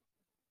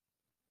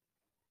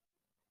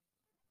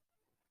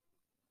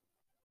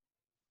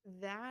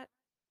 That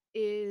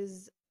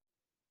is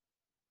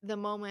the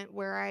moment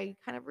where I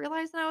kind of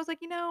realized, and I was like,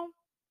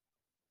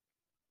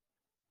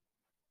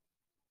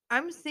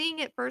 I'm seeing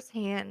it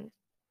firsthand,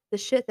 the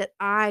shit that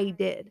I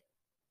did,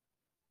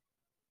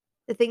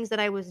 the things that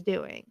I was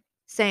doing,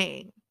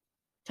 saying,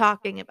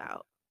 talking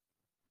about.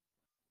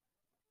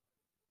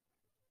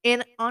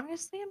 And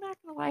honestly, I'm not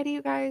gonna lie to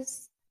you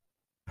guys.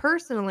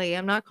 Personally,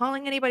 I'm not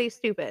calling anybody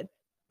stupid.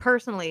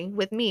 Personally,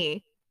 with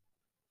me,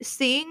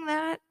 seeing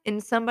that in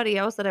somebody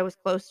else that I was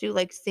close to,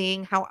 like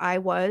seeing how I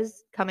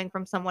was coming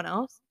from someone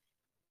else,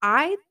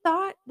 I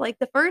thought like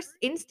the first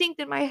instinct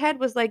in my head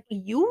was like,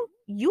 you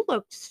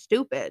looked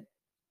stupid.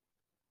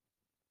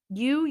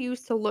 You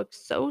used to look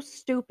so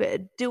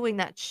stupid doing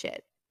that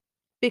shit.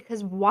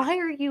 Because why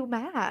are you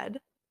mad?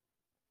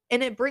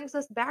 And it brings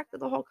us back to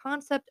the whole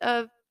concept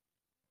of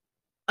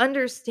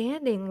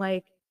understanding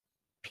like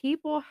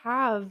people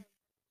have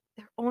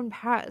their own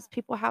paths,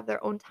 people have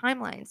their own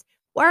timelines.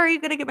 Why are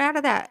you going to get mad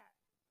at that?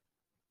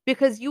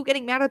 Because you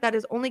getting mad at that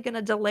is only going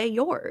to delay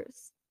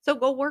yours. So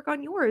go work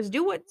on yours.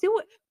 Do it.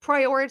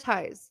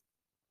 Prioritize.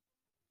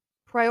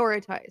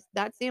 Prioritize.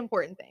 That's the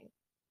important thing.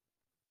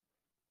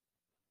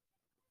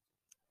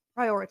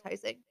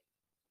 Prioritizing.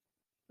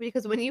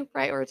 Because when you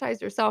prioritize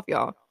yourself,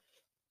 y'all,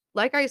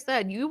 like I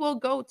said, you will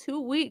go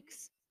 2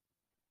 weeks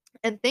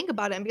and think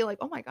about it and be like,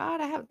 "Oh my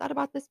god, I haven't thought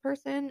about this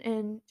person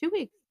in 2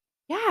 weeks."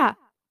 Yeah.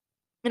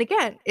 And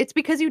again, it's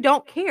because you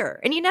don't care,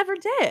 and you never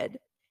did.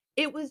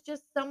 It was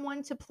just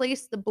someone to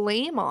place the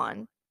blame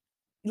on.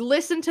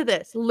 Listen to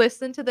this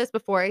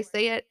before I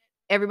say it.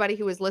 Everybody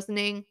who is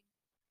listening,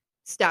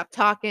 stop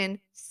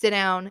talking, sit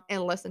down,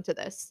 and listen to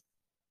this.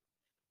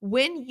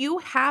 When you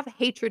have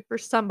hatred for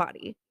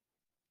somebody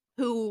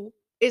who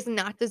is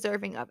not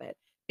deserving of it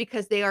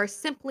because they are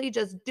simply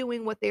just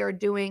doing what they are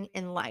doing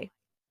in life,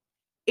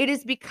 it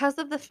is because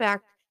of the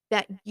fact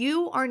that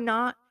you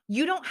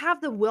don't have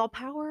the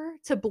willpower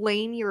to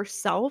blame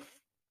yourself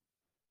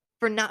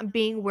for not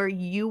being where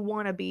you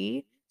wanna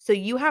be, so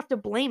you have to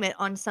blame it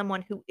on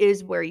someone who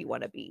is where you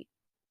wanna be.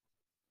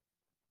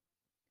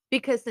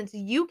 Because since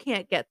you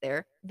can't get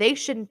there, they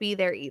shouldn't be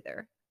there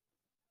either.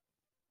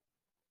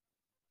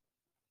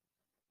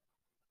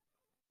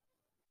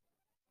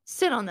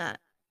 Sit on that.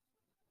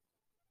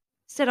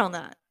 Sit on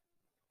that.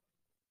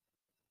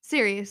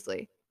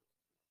 Seriously.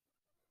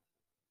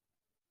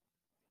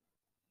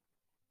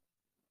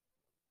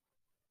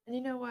 And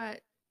you know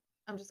what?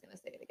 I'm just gonna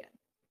say it again.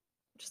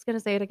 I'm just gonna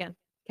say it again,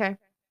 okay?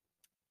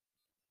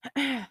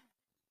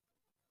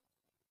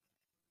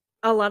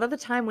 A lot of the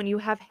time when you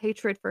have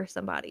hatred for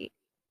somebody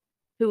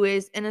who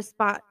is in a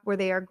spot where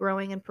they are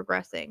growing and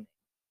progressing,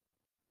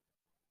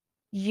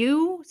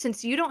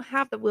 since you don't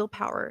have the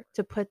willpower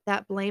to put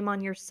that blame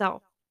on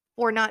yourself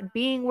for not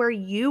being where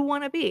you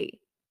wanna be,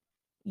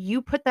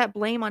 you put that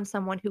blame on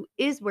someone who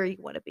is where you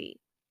wanna be.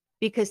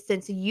 Because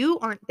since you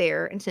aren't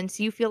there and since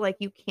you feel like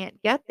you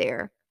can't get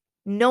there,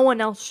 no one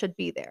else should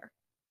be there.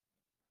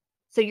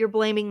 So you're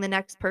blaming the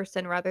next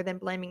person rather than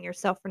blaming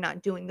yourself for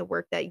not doing the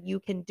work that you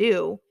can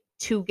do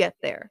to get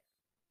there.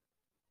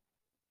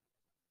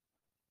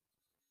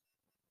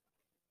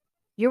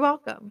 You're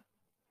welcome.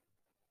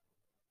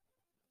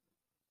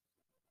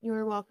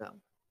 You're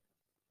welcome.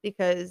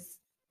 Because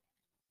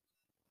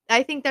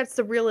I think that's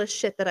the realest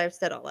shit that I've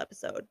said all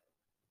episode,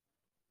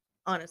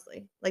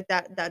 honestly. Like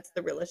that's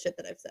the realest shit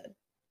that I've said.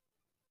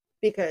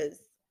 Because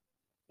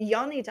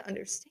y'all need to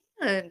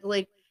understand,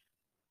 like,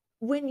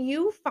 when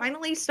you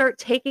finally start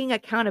taking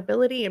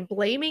accountability and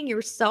blaming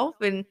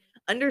yourself and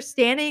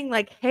understanding,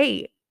 like,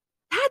 "Hey,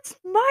 that's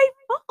my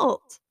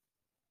fault.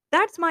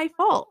 That's my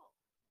fault.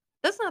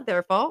 That's not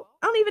their fault.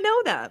 I don't even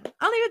know them.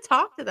 I don't even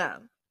talk to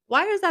them.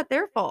 Why is that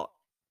their fault?"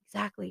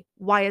 Exactly.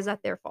 Why is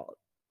that their fault?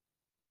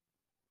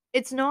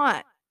 It's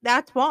not.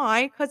 That's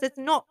why, because it's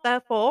not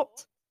their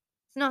fault.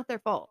 It's not their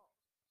fault.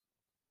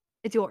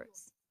 It's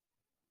yours.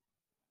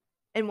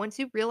 And once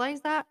you realize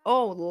that,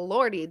 oh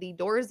lordy, the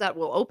doors that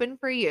will open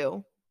for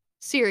you.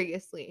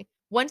 Seriously.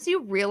 Once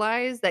you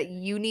realize that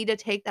you need to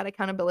take that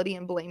accountability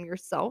and blame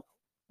yourself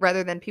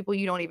rather than people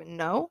you don't even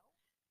know,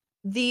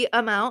 the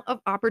amount of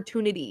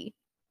opportunity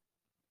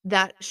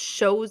that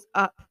shows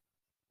up,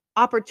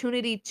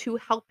 opportunity to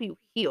help you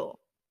heal.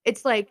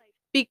 It's like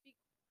be-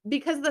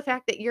 because of the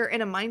fact that you're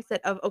in a mindset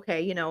of,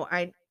 okay,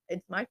 I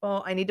it's my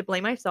fault. I need to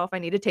blame myself. I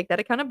need to take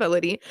that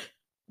accountability.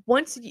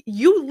 Once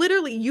you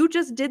literally you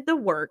just did the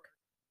work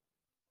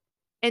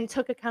and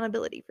took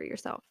accountability for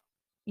yourself.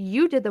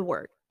 You did the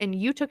work and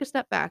you took a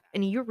step back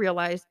and you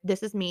realized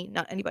this is me,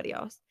 not anybody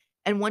else.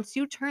 And once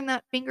you turn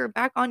that finger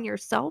back on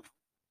yourself,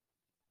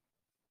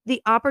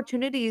 the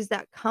opportunities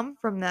that come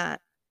from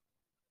that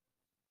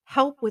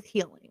help with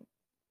healing,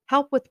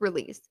 help with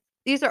release.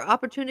 These are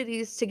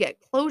opportunities to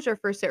get closure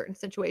for certain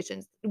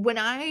situations. When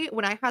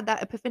I had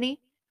that epiphany,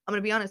 I'm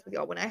gonna be honest with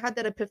y'all. When I had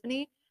that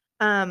epiphany,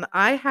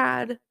 I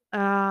had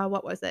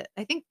what was it?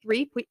 I think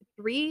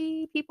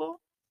three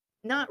people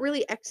not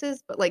really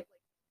exes, but, like,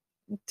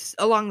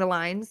 along the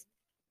lines,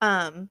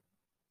 um,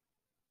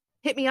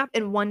 hit me up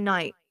in one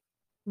night,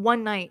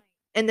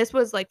 and this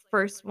was, like,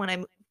 first when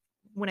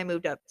I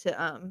moved up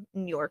to,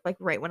 New York, like,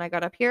 right when I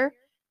got up here.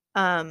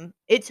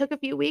 It took a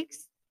few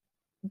weeks,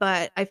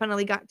 but I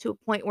finally got to a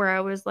point where I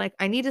was like,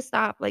 "I need to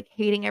stop, like,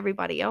 hating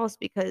everybody else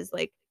because,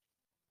 like,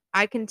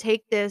 I can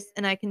take this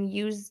and I can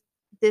use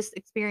this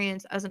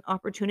experience as an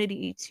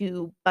opportunity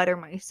to better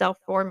myself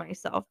for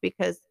myself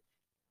because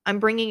I'm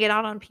bringing it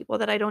out on people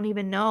that I don't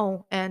even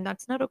know, and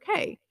that's not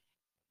okay."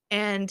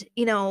 And,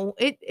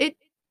 it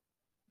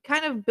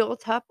kind of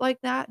built up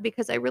like that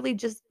because I really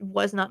just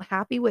was not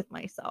happy with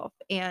myself,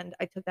 and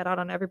I took that out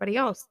on everybody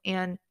else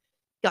and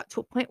got to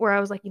a point where I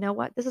was like, "You know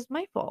what? This is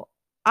my fault.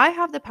 I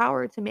have the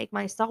power to make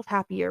myself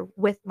happier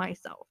with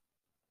myself,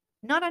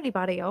 not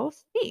anybody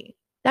else, me.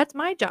 That's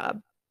my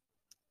job."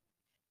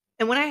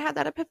 And when I had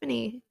that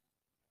epiphany,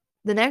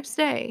 the next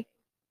day,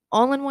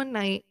 all in one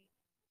night,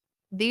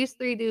 these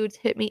 3 dudes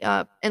hit me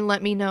up and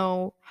let me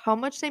know how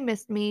much they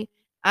missed me,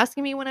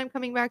 asking me when I'm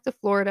coming back to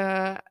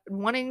Florida,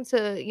 wanting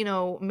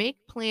to, make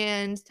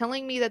plans,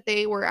 telling me that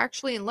they were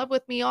actually in love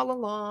with me all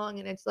along,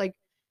 and it's like,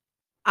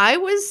 I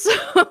was so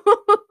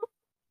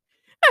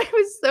I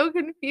was so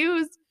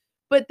confused,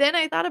 but then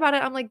I thought about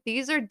it, I'm like,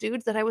 these are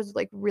dudes that I was,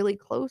 like, really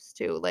close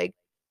to, like,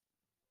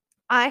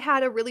 I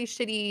had a really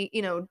shitty,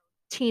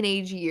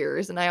 teenage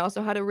years, and I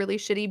also had a really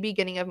shitty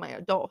beginning of my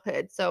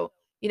adulthood. So,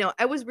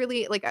 I was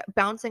really like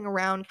bouncing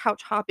around,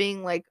 couch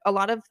hopping, like a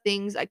lot of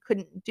things I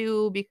couldn't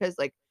do because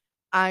like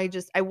I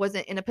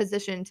wasn't in a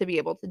position to be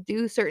able to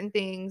do certain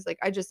things. Like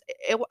I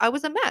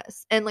was a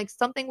mess. And like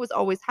something was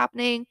always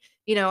happening.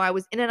 I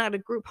was in and out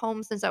of group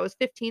homes since I was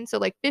 15. So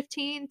like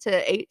 15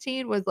 to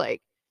 18 was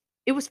like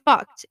it was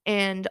fucked.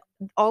 And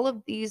all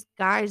of these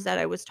guys that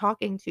I was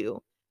talking to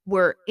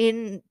were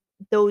in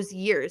those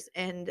years,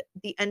 and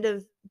the end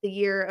of the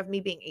year of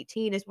me being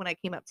 18 is when I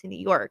came up to New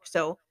York.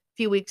 So, a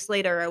few weeks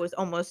later, I was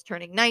almost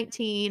turning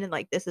 19, and,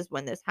 like, this is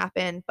when this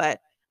happened,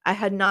 but I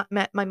had not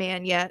met my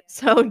man yet.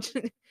 So,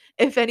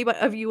 if anybody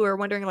of you are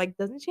wondering, like,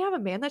 "Doesn't she have a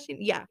man that she"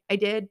 Yeah, I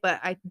did, but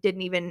I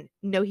didn't even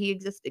know he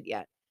existed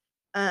yet.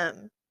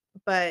 Um,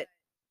 but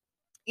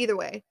either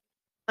way,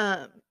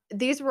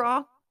 these were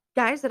all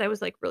guys that I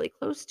was, like, really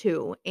close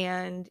to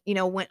and,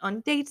 went on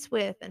dates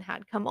with and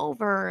had come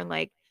over and,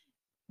 like,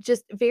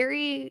 just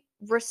very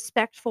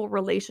respectful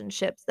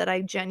relationships that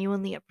I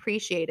genuinely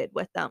appreciated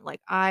with them.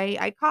 Like,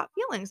 I caught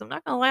feelings, I'm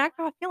not gonna lie, I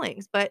caught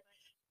feelings, but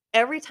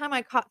every time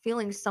I caught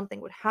feelings, something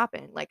would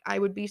happen. Like, I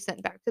would be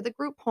sent back to the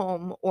group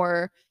home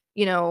or,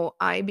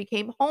 I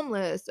became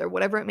homeless or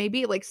whatever it may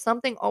be. Like,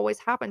 something always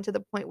happened to the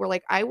point where,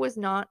 like, I was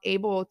not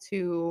able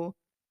to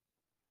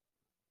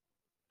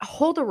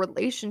hold a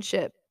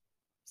relationship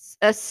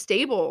a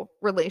stable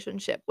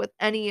relationship with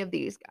any of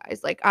these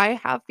guys. Like, I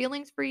have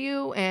feelings for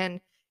you and,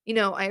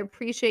 I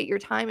appreciate your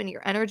time and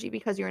your energy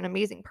because you're an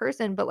amazing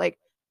person, but, like,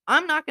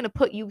 I'm not gonna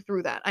put you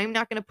through that. I'm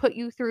not gonna put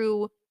you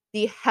through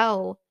the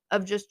hell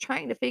of just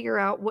trying to figure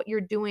out what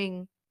you're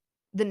doing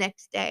the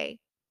next day.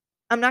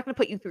 I'm not gonna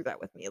put you through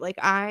that with me. Like,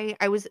 I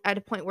was at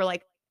a point where,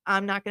 like,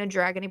 I'm not gonna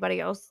drag anybody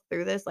else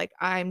through this. Like,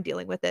 I'm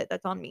dealing with it.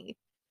 That's on me.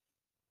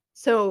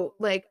 So,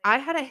 like, I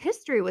had a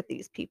history with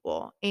these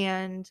people,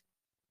 and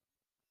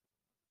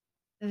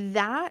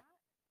that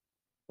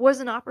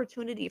was an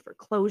opportunity for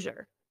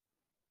closure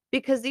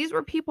because these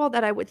were people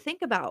that I would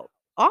think about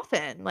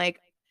often. Like,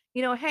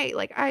 hey,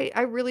 like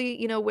I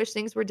really, wish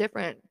things were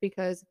different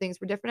because if things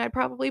were different, I'd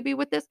probably be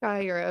with this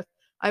guy. Or if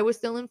I was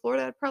still in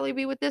Florida, I'd probably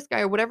be with this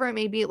guy or whatever it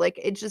may be. Like,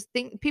 it's just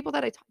people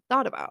that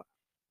thought about.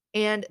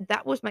 And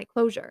that was my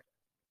closure.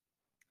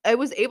 I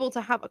was able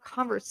to have a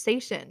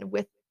conversation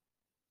with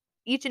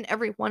each and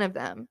every one of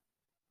them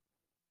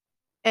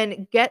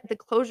and get the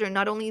closure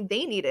not only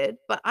they needed,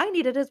 but I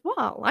needed as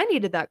well. I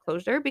needed that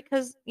closure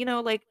because,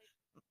 like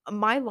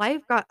my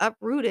life got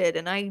uprooted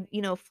and I,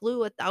 flew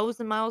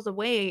 1,000 miles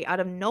away out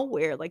of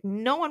nowhere. Like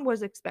no one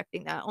was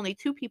expecting that. Only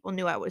 2 people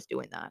knew I was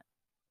doing that.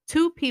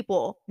 2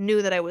 people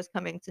knew that I was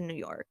coming to New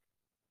York.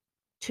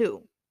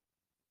 2.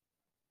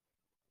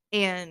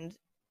 And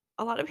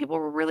a lot of people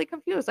were really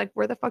confused. Like,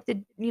 where the fuck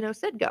did,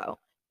 Sid go?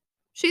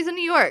 She's in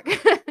New York.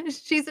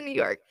 She's in New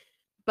York.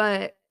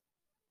 But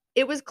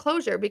it was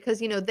closure because,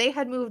 they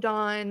had moved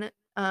on.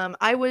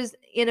 I was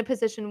in a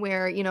position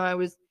where, I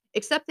was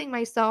accepting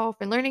myself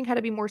and learning how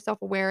to be more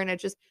self-aware, and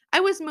I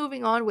was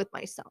moving on with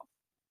myself.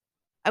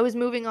 I was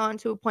moving on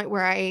to a point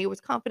where I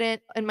was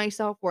confident in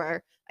myself,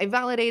 where I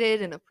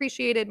validated and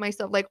appreciated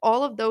myself, like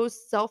all of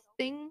those self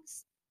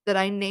things that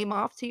I name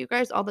off to you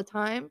guys all the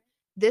time.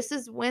 This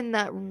is when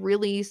that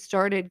really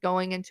started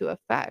going into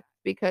effect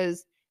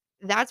because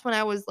that's when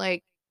I was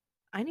like,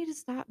 I need to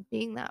stop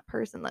being that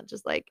person that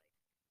just like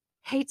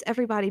hates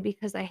everybody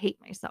because I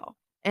hate myself.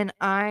 And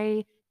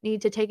I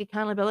need to take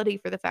accountability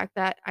for the fact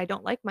that I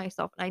don't like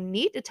myself. And I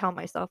need to tell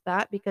myself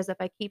that because if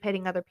I keep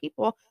hating other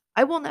people,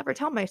 I will never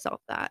tell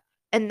myself that.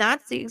 And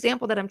that's the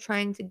example that I'm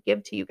trying to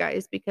give to you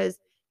guys because,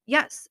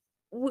 yes,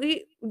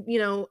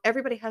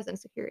 everybody has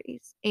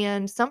insecurities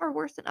and some are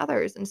worse than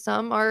others and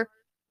some are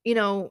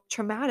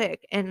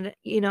traumatic, and,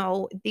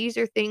 these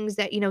are things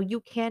that,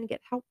 you can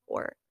get help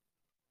for.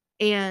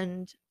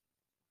 And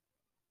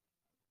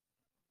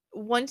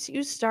once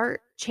you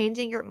start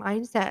changing your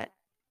mindset,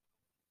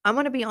 I'm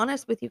gonna be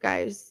honest with you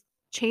guys,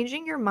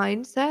 changing your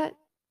mindset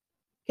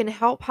can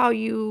help how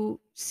you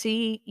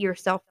see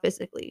yourself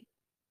physically.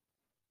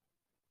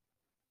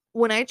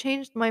 When I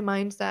changed my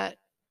mindset,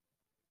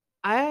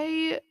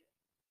 I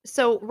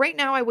so right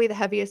now I weigh the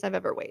heaviest I've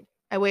ever weighed.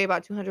 I weigh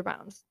about 200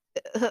 pounds.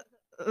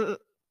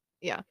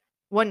 Yeah,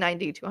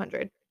 190,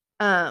 200.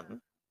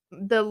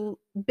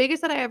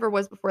 Biggest that I ever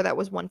was before that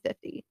was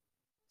 150.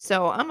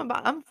 So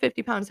I'm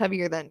 50 pounds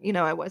heavier than,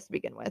 I was to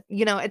begin with.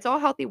 It's all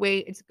healthy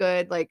weight. It's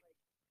good. Like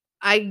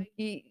I'm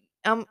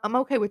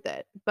okay with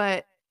it.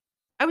 But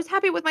I was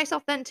happy with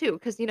myself then too,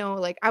 because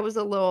like I was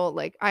a little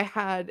like I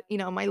had,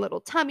 my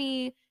little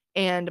tummy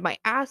and my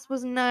ass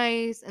was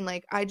nice, and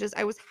like I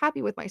was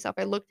happy with myself.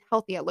 I looked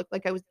healthy. I looked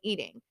like I was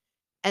eating.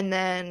 And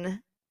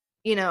then,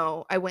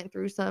 I went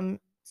through some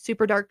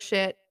super dark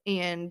shit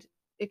and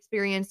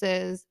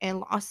experiences and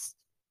lost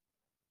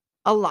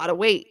a lot of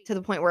weight to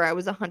the point where I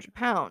was 100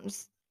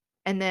 pounds.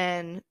 And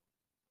then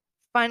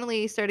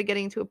finally started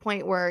getting to a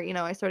point where,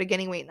 I started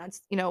gaining weight, and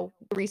that's,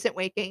 recent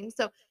weight gain.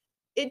 So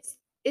it's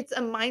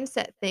a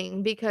mindset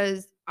thing,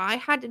 because I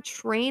had to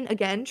train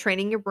again,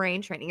 training your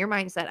brain, training your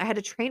mindset. I had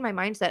to train my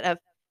mindset of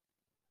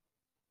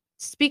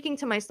speaking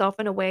to myself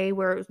in a way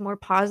where it was more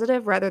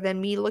positive, rather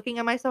than me looking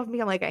at myself and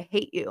being like, I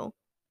hate you.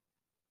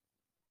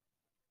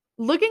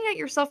 Looking at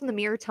yourself in the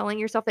mirror, telling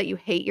yourself that you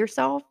hate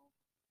yourself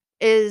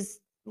is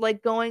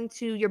like going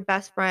to your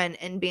best friend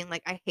and being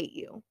like, I hate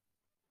you.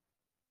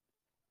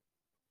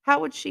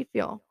 How would she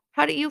feel?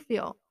 How do you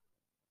feel?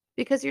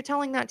 Because you're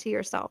telling that to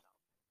yourself.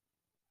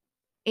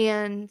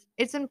 And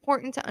it's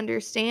important to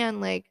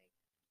understand, like,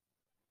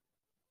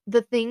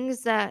 the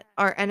things that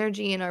our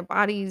energy and our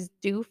bodies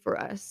do for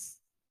us.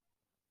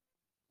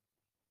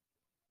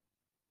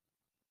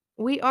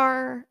 We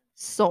are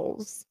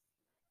souls.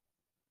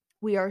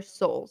 We are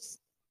souls.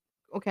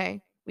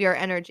 Okay? We are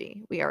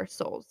energy. We are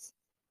souls.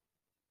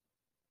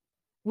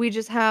 We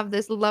just have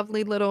this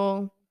lovely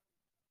little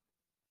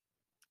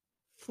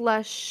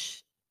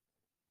flesh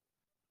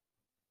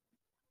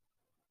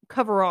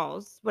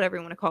coveralls, whatever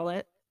you want to call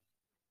it,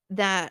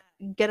 that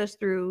get us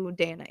through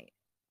day and night.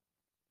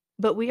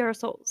 But we are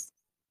souls.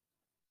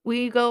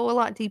 We go a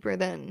lot deeper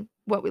than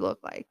what we look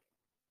like.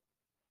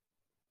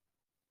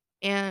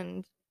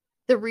 And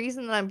the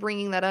reason that I'm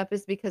bringing that up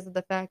is because of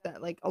the fact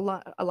that, like, a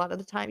lot of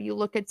the time you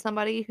look at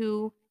somebody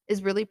who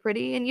is really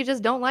pretty and you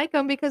just don't like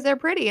them because they're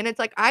pretty, and it's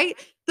like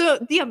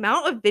the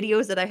amount of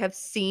videos that I have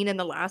seen in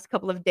the last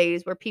couple of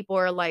days where people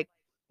are like,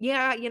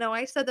 "Yeah,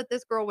 I said that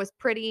this girl was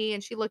pretty,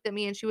 and she looked at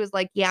me and she was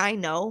like, 'Yeah, I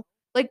know.'"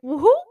 Like, who?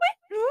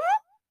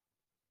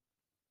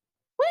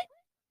 What?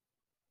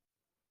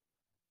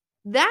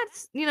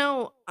 That's,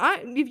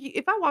 I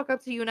if I walk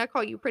up to you and I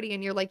call you pretty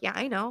and you're like, "Yeah,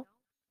 I know."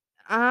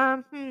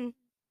 Hmm,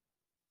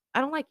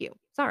 I don't like you.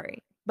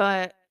 Sorry.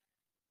 But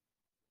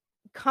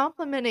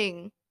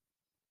complimenting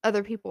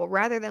other people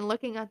rather than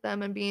looking at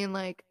them and being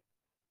like,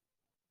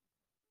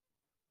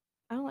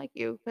 "I don't like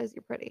you because 'cause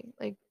you're pretty."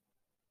 Like,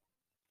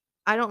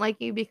 "I don't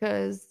like you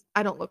because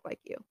I don't look like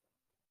you."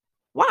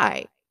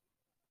 Why?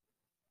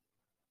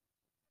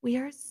 We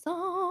are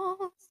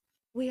souls.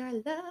 We are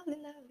lovely,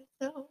 lovely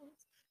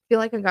souls. Feel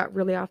like I got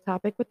really off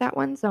topic with that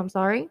one, so I'm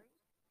sorry.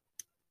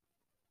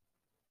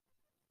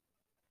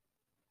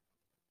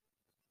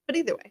 But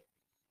either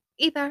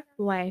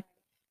way,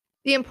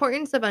 the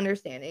importance of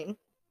understanding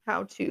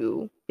how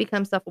to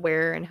become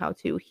self-aware and how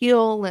to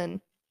heal,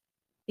 and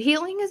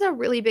healing is a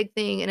really big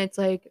thing, and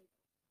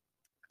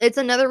it's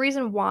another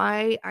reason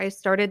why I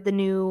started the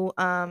new,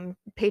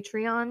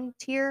 Patreon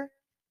tier.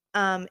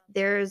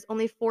 There's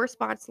only 4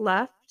 spots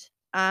left,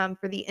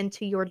 for the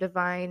Into Your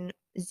Divine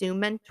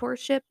Zoom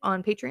mentorship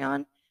on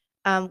Patreon.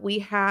 We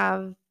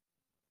have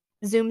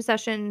Zoom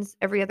sessions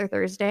every other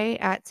Thursday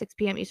at 6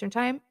 p.m. Eastern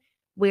Time,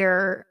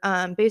 where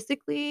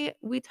basically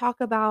we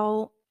talk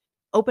about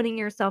opening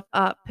yourself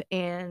up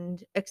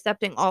and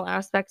accepting all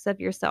aspects of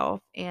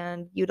yourself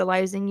and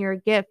utilizing your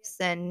gifts,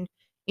 and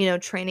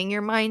training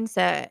your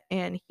mindset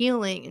and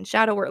healing and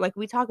shadow work. Like,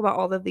 we talk about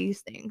all of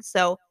these things.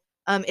 So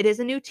it is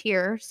a new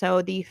tier.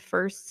 So the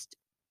first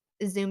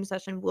Zoom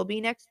session will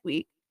be next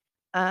week.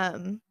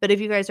 But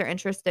if you guys are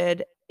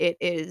interested,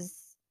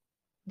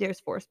 there's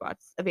 4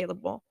 spots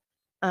available.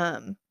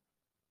 Um,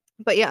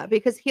 but yeah,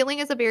 because healing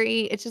is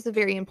it's just a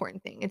very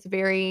important thing. It's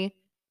very,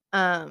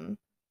 um,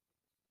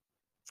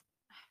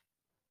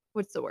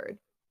 what's the word?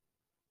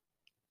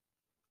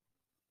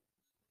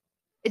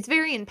 It's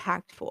very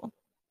impactful,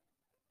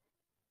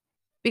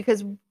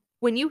 because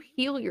when you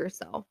heal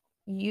yourself,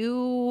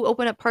 you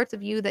open up parts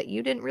of you that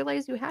you didn't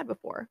realize you had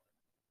before.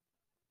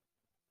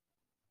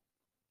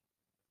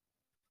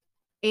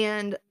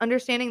 And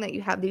understanding that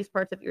you have these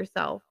parts of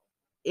yourself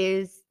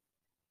is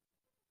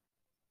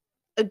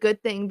a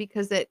good thing,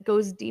 because it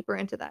goes deeper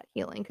into that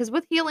healing. Because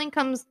with healing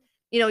comes,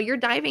 you're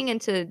diving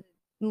into,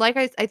 like,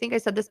 I think I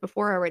said this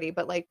before already,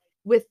 but like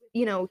with,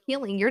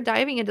 healing, you're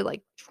diving into,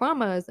 like,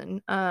 traumas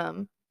and,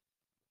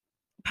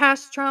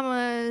 past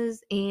traumas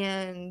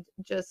and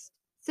just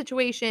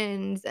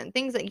situations and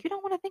things that you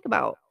don't wanna think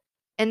about.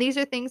 And these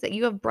are things that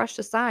you have brushed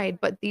aside,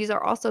 but these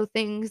are also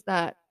things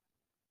that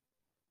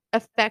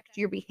affect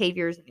your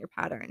behaviors and your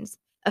patterns,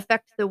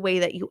 affect the way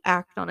that you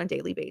act on a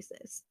daily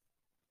basis.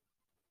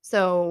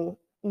 So,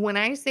 when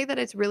I say that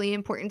it's really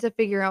important to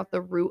figure out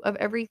the root of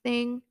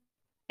everything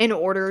in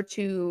order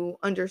to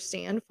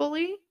understand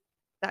fully,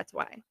 that's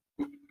why.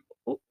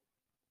 Ooh,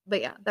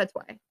 but yeah, that's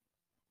why.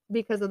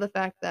 Because of the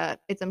fact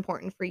that it's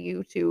important for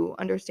you to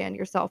understand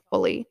yourself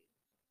fully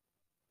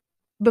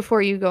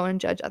before you go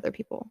and judge other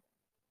people.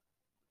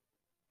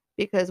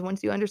 Because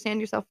once you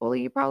understand yourself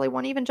fully, you probably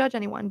won't even judge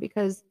anyone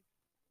because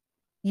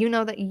you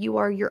know that you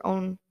are your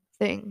own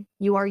thing.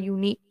 You are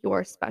unique, you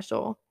are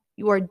special,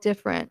 you are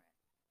different.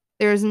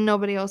 There's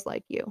nobody else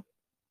like you.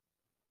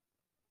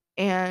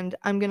 And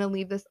I'm going to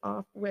leave this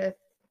off with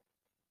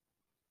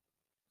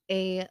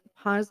a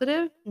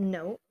positive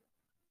note.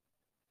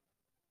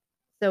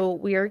 So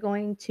we are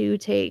going to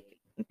take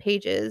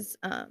Paige's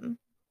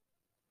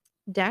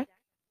deck,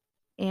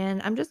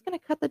 and I'm just going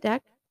to cut the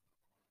deck.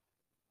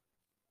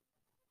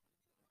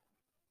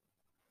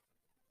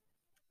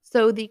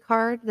 So the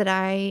card that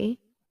I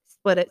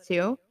split it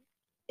to,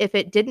 if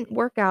it didn't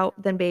work out,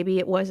 then maybe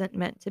it wasn't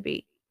meant to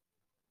be.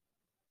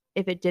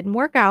 If it didn't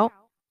work out,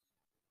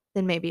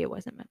 then maybe it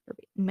wasn't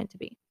meant to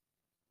be.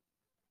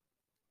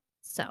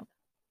 So,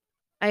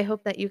 I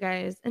hope that you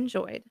guys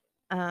enjoyed.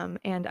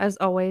 And as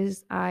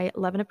always, I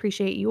love and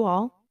appreciate you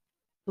all.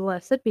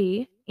 Blessed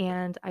be,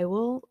 and I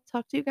will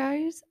talk to you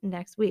guys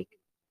next week.